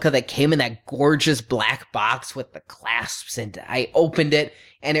prop replica that came in that gorgeous black box with the clasps, and I opened it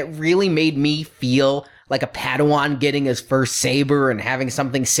and it really made me feel like a Padawan getting his first saber and having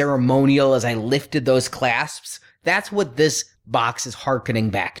something ceremonial as I lifted those clasps. That's what this box is hearkening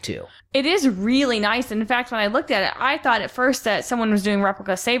back to. It is really nice. And in fact, when I looked at it, I thought at first that someone was doing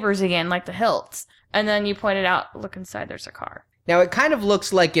replica sabers again, like the hilts. And then you pointed out, look inside, there's a car. Now, it kind of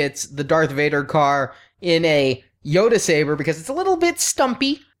looks like it's the Darth Vader car in a Yoda saber because it's a little bit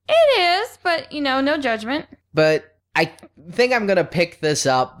stumpy. It is, but, no judgment. But I think I'm going to pick this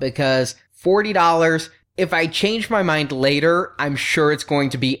up because $40, if I change my mind later, I'm sure it's going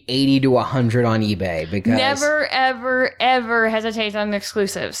to be $80 to $100 on eBay because... Never, ever, ever hesitate on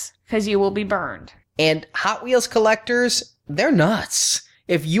exclusives because you will be burned. And Hot Wheels collectors, they're nuts.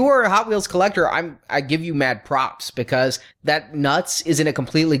 If you are a Hot Wheels collector, I give you mad props because that nuts is in a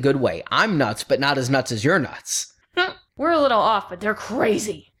completely good way. I'm nuts, but not as nuts as you're nuts. We're a little off, but they're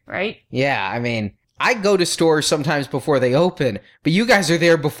crazy, right? Yeah, I mean, I go to stores sometimes before they open, but you guys are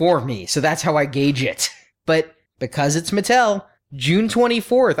there before me, so that's how I gauge it. But because it's Mattel, June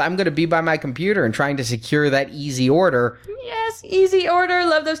 24th, I'm going to be by my computer and trying to secure that easy order. Yes, easy order.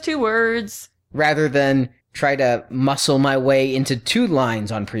 Love those 2 words. Rather than try to muscle my way into 2 lines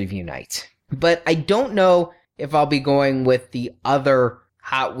on preview night. But I don't know if I'll be going with the other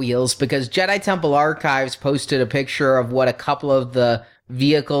Hot Wheels because Jedi Temple Archives posted a picture of what a couple of the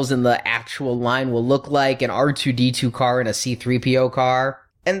vehicles in the actual line will look like, an R2-D2 car and a C-3PO car.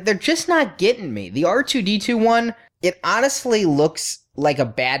 And they're just not getting me. The R2-D2 one, it honestly looks like a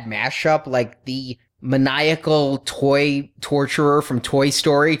bad mashup, like the maniacal toy torturer from Toy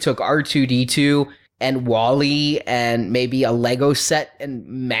Story took R2-D2 and Wall-E and maybe a Lego set and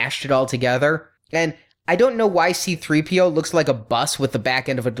mashed it all together. And I don't know why C-3PO looks like a bus with the back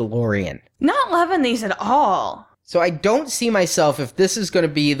end of a DeLorean. Not loving these at all. So I don't see myself, if this is going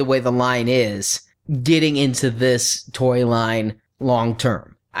to be the way the line is, getting into this toy line long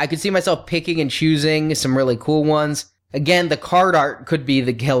term. I could see myself picking and choosing some really cool ones. Again, the card art could be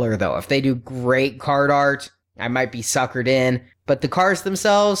the killer, though. If they do great card art, I might be suckered in. But the cars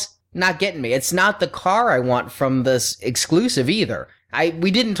themselves, not getting me. It's not the car I want from this exclusive either.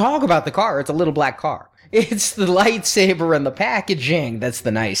 We didn't talk about the car. It's a little black car. It's the lightsaber and the packaging that's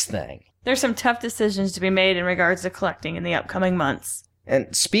the nice thing. There's some tough decisions to be made in regards to collecting in the upcoming months.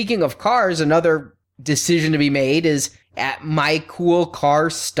 And speaking of cars, another decision to be made is at My Cool Car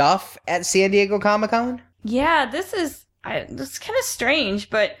Stuff at San Diego Comic-Con. Yeah, this is kind of strange,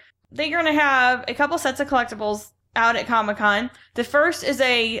 but they're going to have a couple sets of collectibles out at Comic-Con. The first is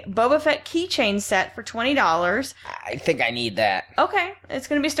a Boba Fett keychain set for $20. I think I need that. Okay, it's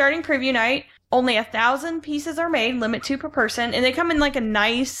going to be starting preview night. Only 1,000 pieces are made, limit 2 per person, and they come in like a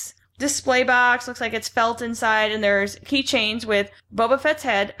nice display box. Looks like it's felt inside, and there's keychains with Boba Fett's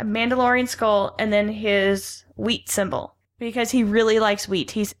head, a Mandalorian skull, and then his wheat symbol. Because he really likes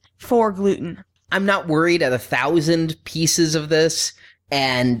wheat. He's for gluten. I'm not worried at 1,000 pieces of this,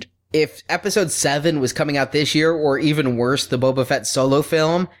 and if episode 7 was coming out this year, or even worse, the Boba Fett solo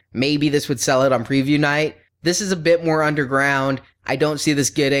film, maybe this would sell it on preview night. This is a bit more underground. I don't see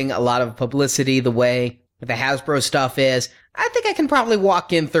this getting a lot of publicity the way the Hasbro stuff is. I think I can probably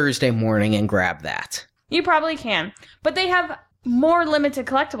walk in Thursday morning and grab that. You probably can. But they have more limited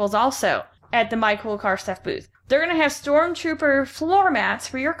collectibles also at the My Cool Car Stuff booth. They're going to have Stormtrooper floor mats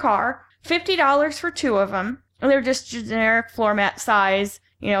for your car, $50 for 2 of them. And they're just generic floor mat size,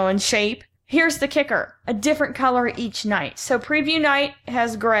 and shape. Here's the kicker. A different color each night. So preview night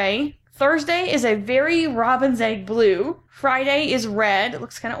has gray. Thursday is a very robin's egg blue. Friday is red. It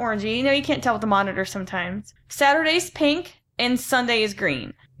looks kind of orangey. You can't tell with the monitor sometimes. Saturday's pink. And Sunday is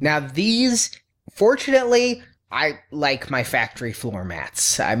green. Now these, fortunately, I like my factory floor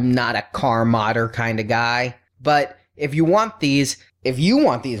mats. I'm not a car modder kind of guy. But if you want these,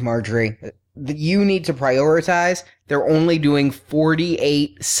 Marjorie, you need to prioritize. They're only doing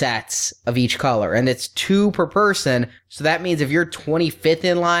 48 sets of each color, and it's 2 per person. So that means if you're 25th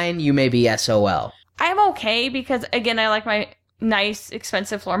in line, you may be SOL. I'm okay because, again, I like my nice,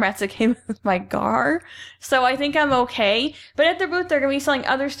 expensive floor mats that came with my car. So I think I'm okay. But at their booth, they're going to be selling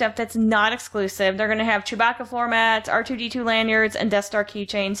other stuff that's not exclusive. They're going to have Chewbacca floor mats, R2-D2 lanyards, and Death Star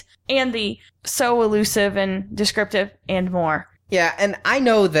keychains, and the so elusive and descriptive and more. Yeah, and I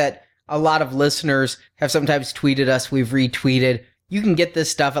know that a lot of listeners have sometimes tweeted us, we've retweeted. You can get this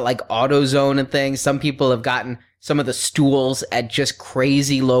stuff at like AutoZone and things. Some people have gotten some of the stools at just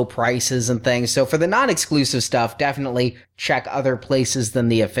crazy low prices and things. So for the non-exclusive stuff, definitely check other places than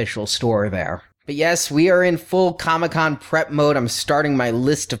the official store there. But yes, we are in full Comic-Con prep mode. I'm starting my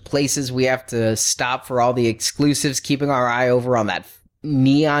list of places we have to stop for all the exclusives, keeping our eye over on that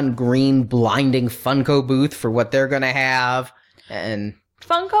neon green blinding Funko booth for what they're going to have. And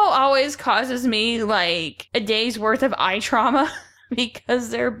Funko always causes me like a day's worth of eye trauma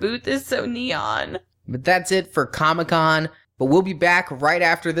because their booth is so neon. But that's it for Comic-Con. But we'll be back right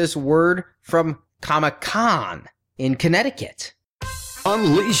after this word from Comic-Con in Connecticut.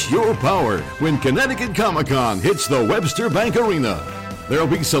 Unleash your power when Connecticut Comic-Con hits the Webster Bank Arena. There'll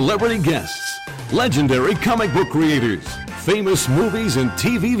be celebrity guests, legendary comic book creators, famous movies and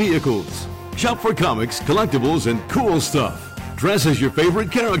TV vehicles. Shop for comics, collectibles, and cool stuff. Dress as your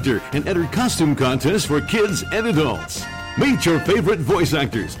favorite character and enter costume contests for kids and adults. Meet your favorite voice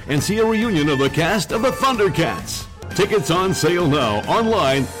actors and see a reunion of the cast of the Thundercats. Tickets on sale now,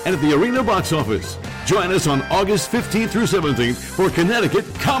 online, and at the Arena box office. Join us on August 15th through 17th for Connecticut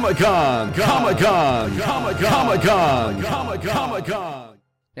Comic-Con. Comic-Con. Comic-Con. Comic-Con.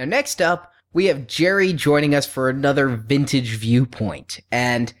 Now next up, we have Jerry joining us for another vintage viewpoint.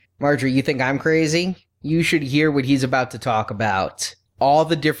 And Marjorie, you think I'm crazy? You should hear what he's about to talk about. All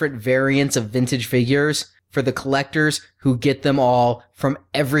the different variants of vintage figures for the collectors who get them all from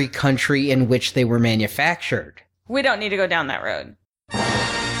every country in which they were manufactured. We don't need to go down that road.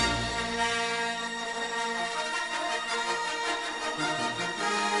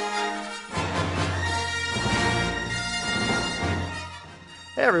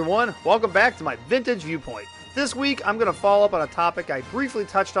 Hey everyone, welcome back to my Vintage Viewpoint. This week I'm going to follow up on a topic I briefly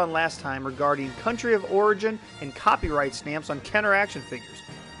touched on last time regarding country of origin and copyright stamps on Kenner action figures.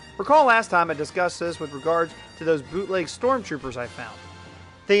 Recall last time I discussed this with regards to those bootleg Stormtroopers I found.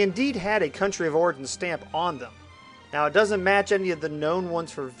 They indeed had a country of origin stamp on them. Now it doesn't match any of the known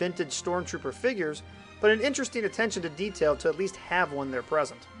ones for vintage Stormtrooper figures, but an interesting attention to detail to at least have one there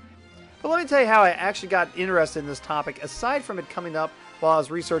present. But let me tell you how I actually got interested in this topic aside from it coming up while I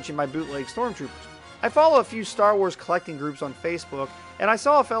was researching my bootleg Stormtroopers. I follow a few Star Wars collecting groups on Facebook, and I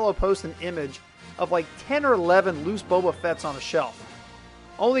saw a fellow post an image of like 10 or 11 loose Boba Fetts on a shelf.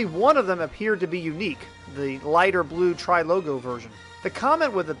 Only one of them appeared to be unique, the lighter blue tri-logo version. The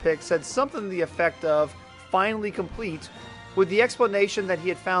comment with the pic said something to the effect of, finally complete, with the explanation that he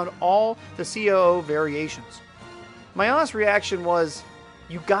had found all the COO variations. My honest reaction was,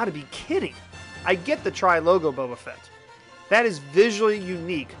 you gotta be kidding. I get the tri-logo Boba Fett. That is visually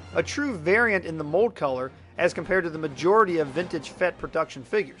unique, a true variant in the mold color as compared to the majority of vintage FET production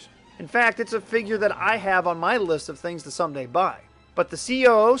figures. In fact, it's a figure that I have on my list of things to someday buy. But the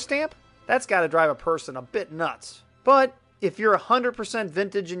COO stamp? That's got to drive a person a bit nuts. But if you're 100%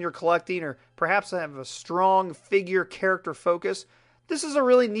 vintage in your collecting, or perhaps have a strong figure character focus, this is a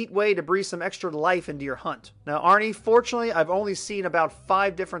really neat way to breathe some extra life into your hunt. Now, Arnie, fortunately, I've only seen about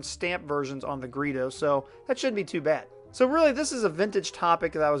 5 different stamp versions on the Greedo, so that shouldn't be too bad. So really, this is a vintage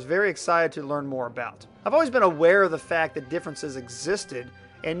topic that I was very excited to learn more about. I've always been aware of the fact that differences existed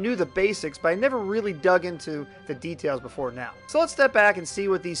and knew the basics, but I never really dug into the details before now. So let's step back and see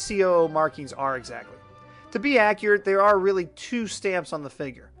what these COO markings are exactly. To be accurate, there are really 2 stamps on the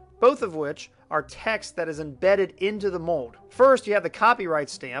figure, both of which are text that is embedded into the mold. First, you have the copyright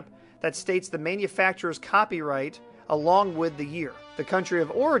stamp that states the manufacturer's copyright along with the year. The country of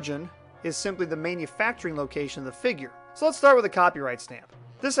origin is simply the manufacturing location of the figure. So let's start with the copyright stamp.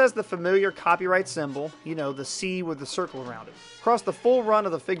 This has the familiar copyright symbol, you know, the C with the circle around it. Across the full run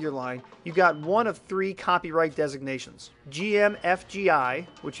of the figure line, you got one of 3 copyright designations. GMFGI,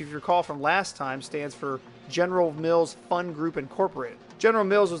 which if you recall from last time stands for General Mills Fun Group Incorporated. General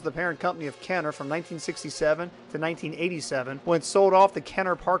Mills was the parent company of Kenner from 1967 to 1987 when it sold off the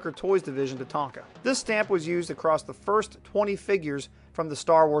Kenner Parker Toys division to Tonka. This stamp was used across the first 20 figures from the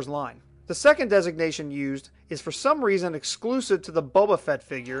Star Wars line. The second designation used is for some reason exclusive to the Boba Fett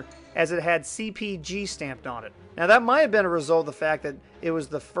figure, as it had CPG stamped on it. Now that might have been a result of the fact that it was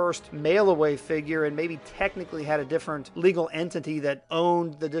the first mail-away figure and maybe technically had a different legal entity that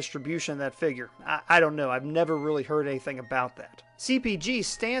owned the distribution of that figure. I don't know, I've never really heard anything about that. CPG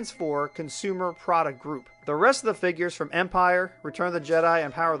stands for Consumer Product Group. The rest of the figures from Empire, Return of the Jedi,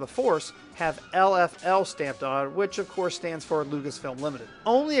 and Power of the Force have LFL stamped on it, which of course stands for Lucasfilm Limited.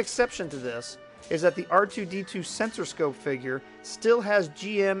 Only exception to this is that the R2-D2 sensor scope figure still has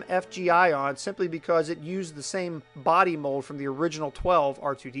GMFGI on simply because it used the same body mold from the original 12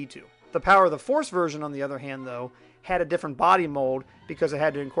 R2-D2. The Power of the Force version, on the other hand, though, had a different body mold because it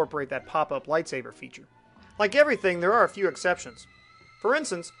had to incorporate that pop-up lightsaber feature. Like everything, there are a few exceptions. For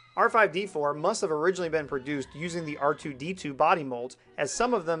instance, R5-D4 must have originally been produced using the R2-D2 body molds, as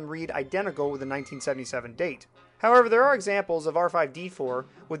some of them read identical with the 1977 date. However, there are examples of R5-D4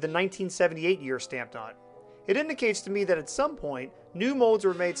 with the 1978 year stamped on it. It indicates to me that at some point, new molds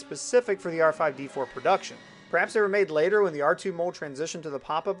were made specific for the R5-D4 production. Perhaps they were made later when the R2 mold transitioned to the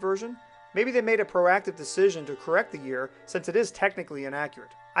pop-up version? Maybe they made a proactive decision to correct the year, since it is technically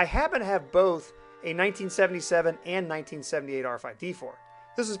inaccurate. I happen to have both a 1977 and 1978 R5-D4.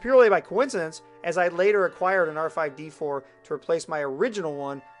 This is purely by coincidence, as I later acquired an R5-D4 to replace my original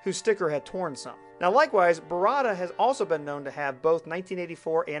one, whose sticker had torn some. Now likewise, Barada has also been known to have both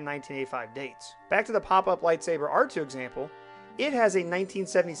 1984 and 1985 dates. Back to the pop-up lightsaber R2 example, it has a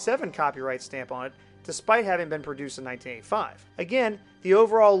 1977 copyright stamp on it, despite having been produced in 1985. Again, the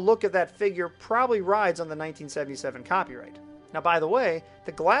overall look of that figure probably rides on the 1977 copyright. Now by the way,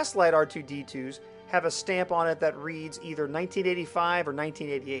 the Glasslight R2-D2s have a stamp on it that reads either 1985 or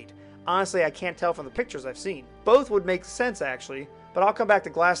 1988. Honestly, I can't tell from the pictures I've seen. Both would make sense actually, but I'll come back to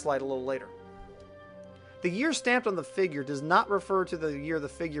Glasslight a little later. The year stamped on the figure does not refer to the year the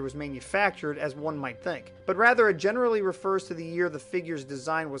figure was manufactured as one might think, but rather it generally refers to the year the figure's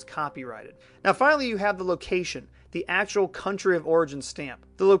design was copyrighted. Now finally you have the location, the actual country of origin stamp.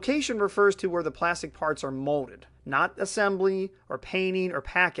 The location refers to where the plastic parts are molded, not assembly or painting or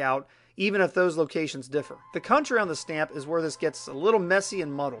pack out, even if those locations differ. The country on the stamp is where this gets a little messy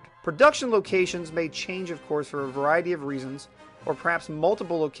and muddled. Production locations may change of course for a variety of reasons, or perhaps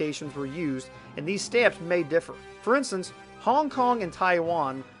multiple locations were used, and these stamps may differ. For instance, Hong Kong and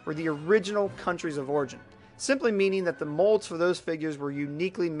Taiwan were the original countries of origin, simply meaning that the molds for those figures were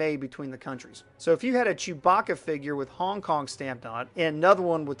uniquely made between the countries. So if you had a Chewbacca figure with Hong Kong stamped on it, and another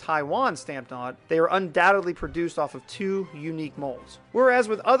one with Taiwan stamped on it, they are undoubtedly produced off of 2 unique molds. Whereas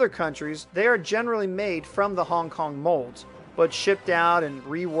with other countries, they are generally made from the Hong Kong molds, but shipped out and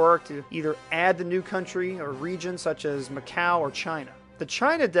reworked to either add the new country or region such as Macau or China. The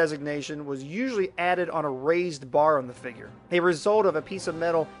China designation was usually added on a raised bar on the figure, a result of a piece of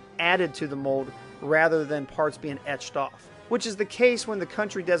metal added to the mold rather than parts being etched off, which is the case when the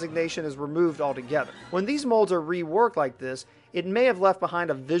country designation is removed altogether. When these molds are reworked like this, it may have left behind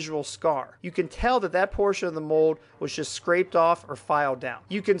a visual scar. You can tell that that portion of the mold was just scraped off or filed down.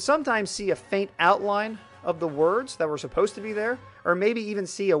 You can sometimes see a faint outline of the words that were supposed to be there, or maybe even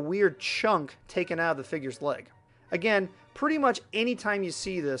see a weird chunk taken out of the figure's leg. Again, pretty much anytime you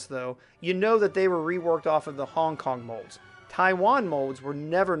see this though, you know that they were reworked off of the Hong Kong molds. Taiwan molds were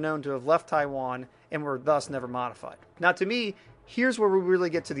never known to have left Taiwan and were thus never modified. Now to me, here's where we really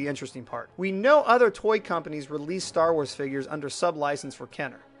get to the interesting part. We know other toy companies release Star Wars figures under sub-license for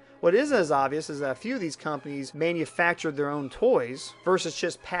Kenner. What isn't as obvious is that a few of these companies manufactured their own toys versus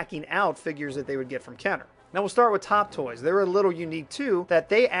just packing out figures that they would get from Kenner. Now we'll start with Top Toys. They were a little unique too, that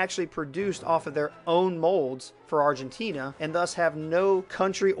they actually produced off of their own molds for Argentina and thus have no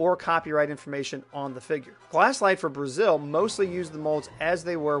country or copyright information on the figure. Glasslight for Brazil mostly used the molds as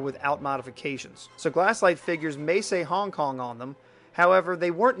they were without modifications. So Glasslight figures may say Hong Kong on them, however,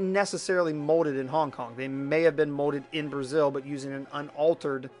 they weren't necessarily molded in Hong Kong. They may have been molded in Brazil but using an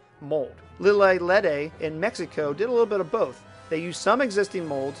unaltered mold. Lille Lede in Mexico did a little bit of both. They used some existing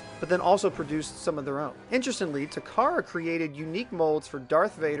molds, but then also produced some of their own. Interestingly, Takara created unique molds for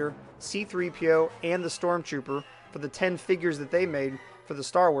Darth Vader, C-3PO, and the Stormtrooper for the 10 figures that they made for the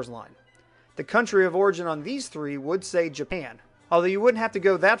Star Wars line. The country of origin on these three would say Japan, although you wouldn't have to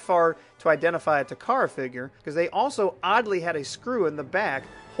go that far to identify a Takara figure, because they also oddly had a screw in the back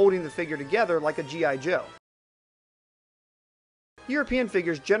holding the figure together like a G.I. Joe. European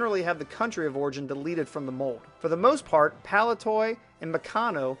figures generally have the country of origin deleted from the mold. For the most part, Palitoy and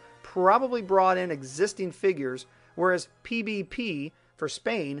Meccano probably brought in existing figures, whereas PBP for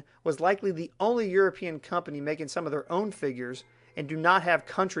Spain was likely the only European company making some of their own figures and do not have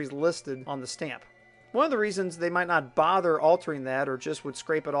countries listed on the stamp. One of the reasons they might not bother altering that or just would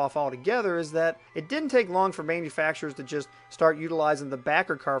scrape it off altogether is that it didn't take long for manufacturers to just start utilizing the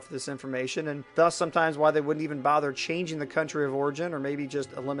backer card for this information, and thus sometimes why they wouldn't even bother changing the country of origin or maybe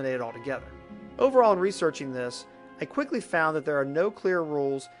just eliminate it altogether. Overall, in researching this, I quickly found that there are no clear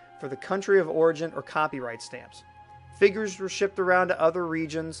rules for the country of origin or copyright stamps. Figures were shipped around to other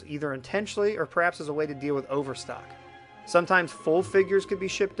regions either intentionally or perhaps as a way to deal with overstock. Sometimes full figures could be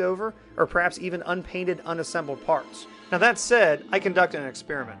shipped over, or perhaps even unpainted, unassembled parts. Now that said, I conducted an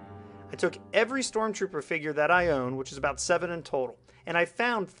experiment. I took every Stormtrooper figure that I own, which is about 7 in total, and I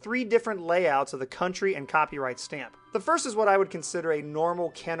found 3 different layouts of the country and copyright stamp. The first is what I would consider a normal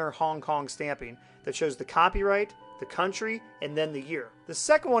Kenner Hong Kong stamping that shows the copyright, the country, and then the year. The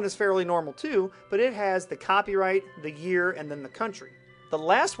second one is fairly normal too, but it has the copyright, the year, and then the country. The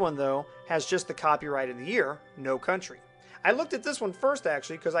last one, though, has just the copyright and the year, no country. I looked at this one first,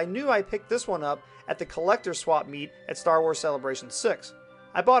 actually, because I knew I picked this one up at the collector swap meet at Star Wars Celebration 6.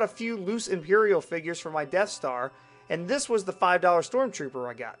 I bought a few loose Imperial figures for my Death Star, and this was the $5 Stormtrooper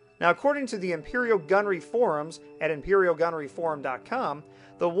I got. Now, according to the Imperial Gunnery forums at imperialgunneryforum.com,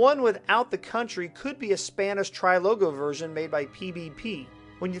 the one without the country could be a Spanish tri-logo version made by PBP.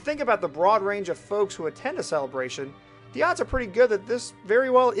 When you think about the broad range of folks who attend a celebration, the odds are pretty good that this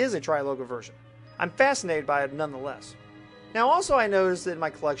very well is a tri-logo version. I'm fascinated by it nonetheless. Now also I noticed that in my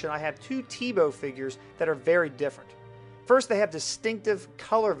collection I have 2 Tebow figures that are very different. First, they have distinctive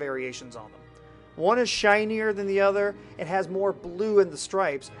color variations on them. One is shinier than the other and has more blue in the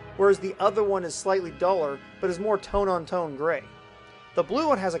stripes, whereas the other one is slightly duller but is more tone-on-tone gray. The blue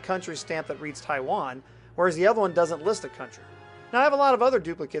one has a country stamp that reads Taiwan, whereas the other one doesn't list a country. Now I have a lot of other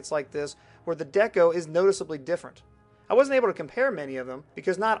duplicates like this where the deco is noticeably different. I wasn't able to compare many of them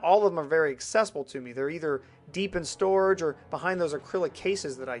because not all of them are very accessible to me. They're either deep in storage or behind those acrylic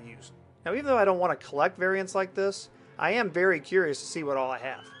cases that I use. Now, even though I don't want to collect variants like this, I am very curious to see what all I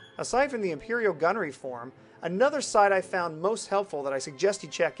have. Aside from the Imperial Gunnery Forum, another site I found most helpful that I suggest you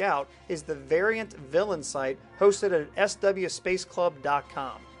check out is the Variant Villain site hosted at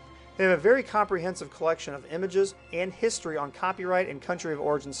swspaceclub.com. They have a very comprehensive collection of images and history on copyright and country of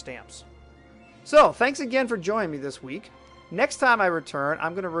origin stamps. So, thanks again for joining me this week. Next time I return,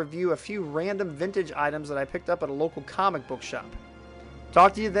 I'm going to review a few random vintage items that I picked up at a local comic book shop.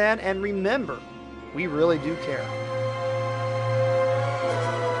 Talk to you then, and remember, we really do care.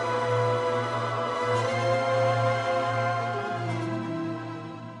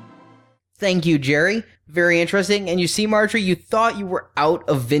 Thank you, Jerry. Very interesting. And you see, Marjorie, you thought you were out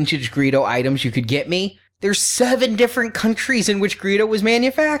of vintage Greedo items you could get me? There's 7 different countries in which Greedo was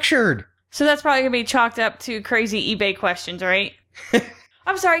manufactured. So that's probably going to be chalked up to crazy eBay questions, right?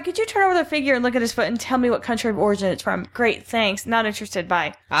 I'm sorry, could you turn over the figure and look at his foot and tell me what country of origin it's from? Great, thanks. Not interested,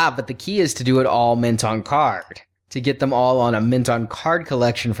 bye. But the key is to do it all mint on card. To get them all on a mint on card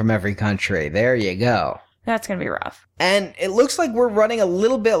collection from every country. There you go. That's going to be rough. And it looks like we're running a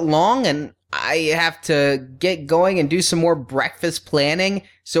little bit long, and I have to get going and do some more breakfast planning.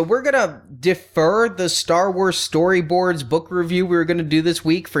 So we're going to defer the Star Wars Storyboards book review we were going to do this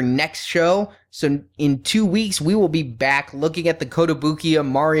week for next show. So in 2 weeks, we will be back looking at the Kotobukiya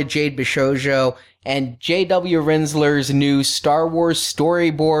Maria Jade Bishojo and J.W. Rinsler's new Star Wars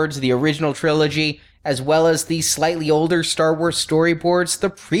Storyboards, the original trilogy, as well as the slightly older Star Wars Storyboards, the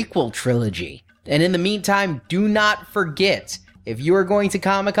prequel trilogy. And in the meantime, do not forget, if you are going to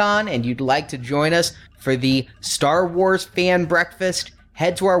Comic-Con and you'd like to join us for the Star Wars Fan Breakfast,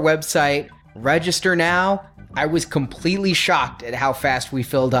 head to our website, register now. I was completely shocked at how fast we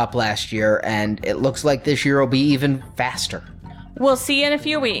filled up last year, and it looks like this year will be even faster. We'll see you in a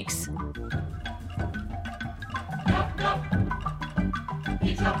few weeks.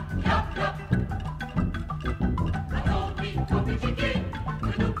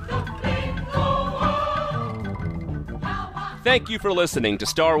 Thank you for listening to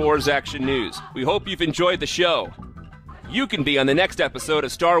Star Wars Action News. We hope you've enjoyed the show. You can be on the next episode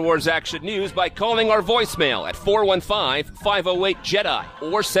of Star Wars Action News by calling our voicemail at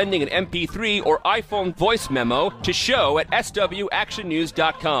 415-508-JEDI or sending an MP3 or iPhone voice memo to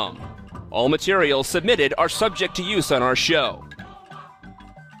show@swactionnews.com. All materials submitted are subject to use on our show.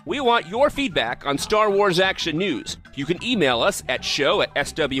 We want your feedback on Star Wars Action News. You can email us at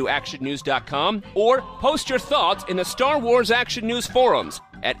show@swactionnews.com or post your thoughts in the Star Wars Action News forums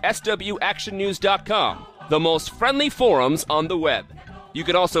at swactionnews.com, the most friendly forums on the web. You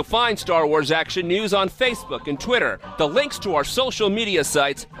can also find Star Wars Action News on Facebook and Twitter. The links to our social media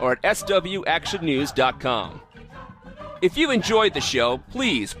sites are at swactionnews.com. If you enjoyed the show,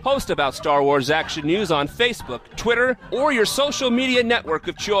 please post about Star Wars Action News on Facebook, Twitter, or your social media network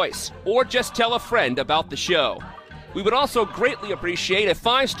of choice, or just tell a friend about the show. We would also greatly appreciate a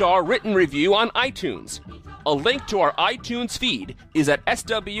 5-star written review on iTunes. A link to our iTunes feed is at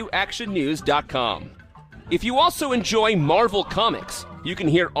swactionnews.com. If you also enjoy Marvel Comics, you can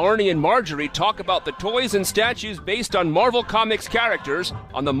hear Arnie and Marjorie talk about the toys and statues based on Marvel Comics characters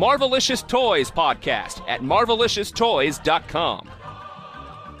on the Marvelicious Toys podcast at marvelicioustoys.com.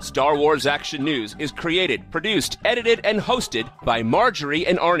 Star Wars Action News is created, produced, edited, and hosted by Marjorie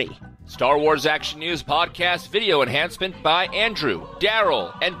and Arnie. Star Wars Action News podcast video enhancement by Andrew,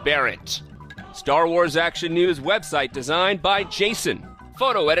 Daryl, and Barrett. Star Wars Action News website design by Jason.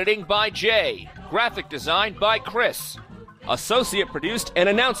 Photo editing by Jay. Graphic design by Chris. Associate produced and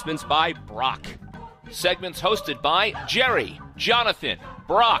announcements by Brock. Segments hosted by Jerry, Jonathan,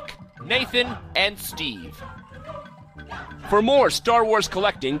 Brock, Nathan, and Steve. For more Star Wars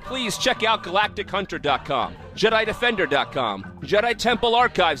collecting, please check out GalacticHunter.com, JediDefender.com,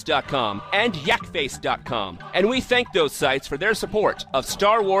 JediTempleArchives.com, and YakFace.com. And we thank those sites for their support of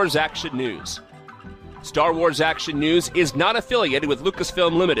Star Wars Action News. Star Wars Action News is not affiliated with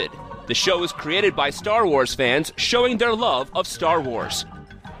Lucasfilm Limited. The show is created by Star Wars fans showing their love of Star Wars.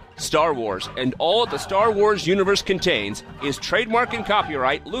 Star Wars and all the Star Wars universe contains is trademark and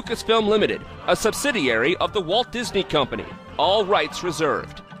copyright Lucasfilm Limited, a subsidiary of the Walt Disney Company. All rights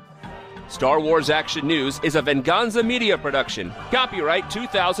reserved. Star Wars Action News is a Venganza Media production. Copyright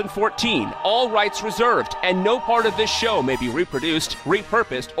 2014. All rights reserved, and no part of this show may be reproduced,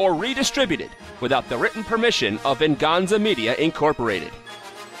 repurposed, or redistributed without the written permission of Venganza Media Incorporated.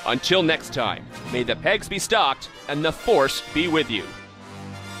 Until next time, may the pegs be stocked and the Force be with you.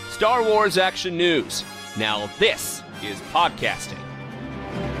 Star Wars Action News. Now this is podcasting.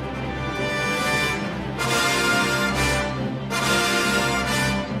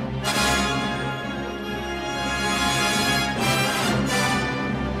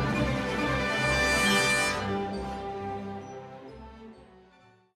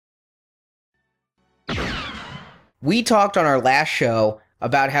 We talked on our last show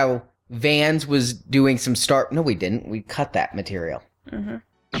about how Vans was doing some No, we didn't. We cut that material. Mm-hmm.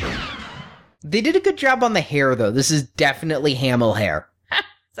 They did a good job on the hair, though. This is definitely Hamill hair.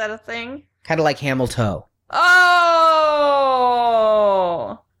 Is that a thing? Kind of like Hamill toe. Oh!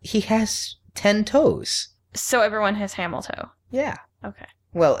 He has 10 toes. So everyone has Hamill toe. Yeah. Okay.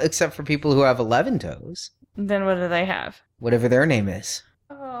 Well, except for people who have 11 toes. Then what do they have? Whatever their name is.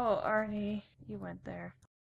 Oh, Arnie, you went there.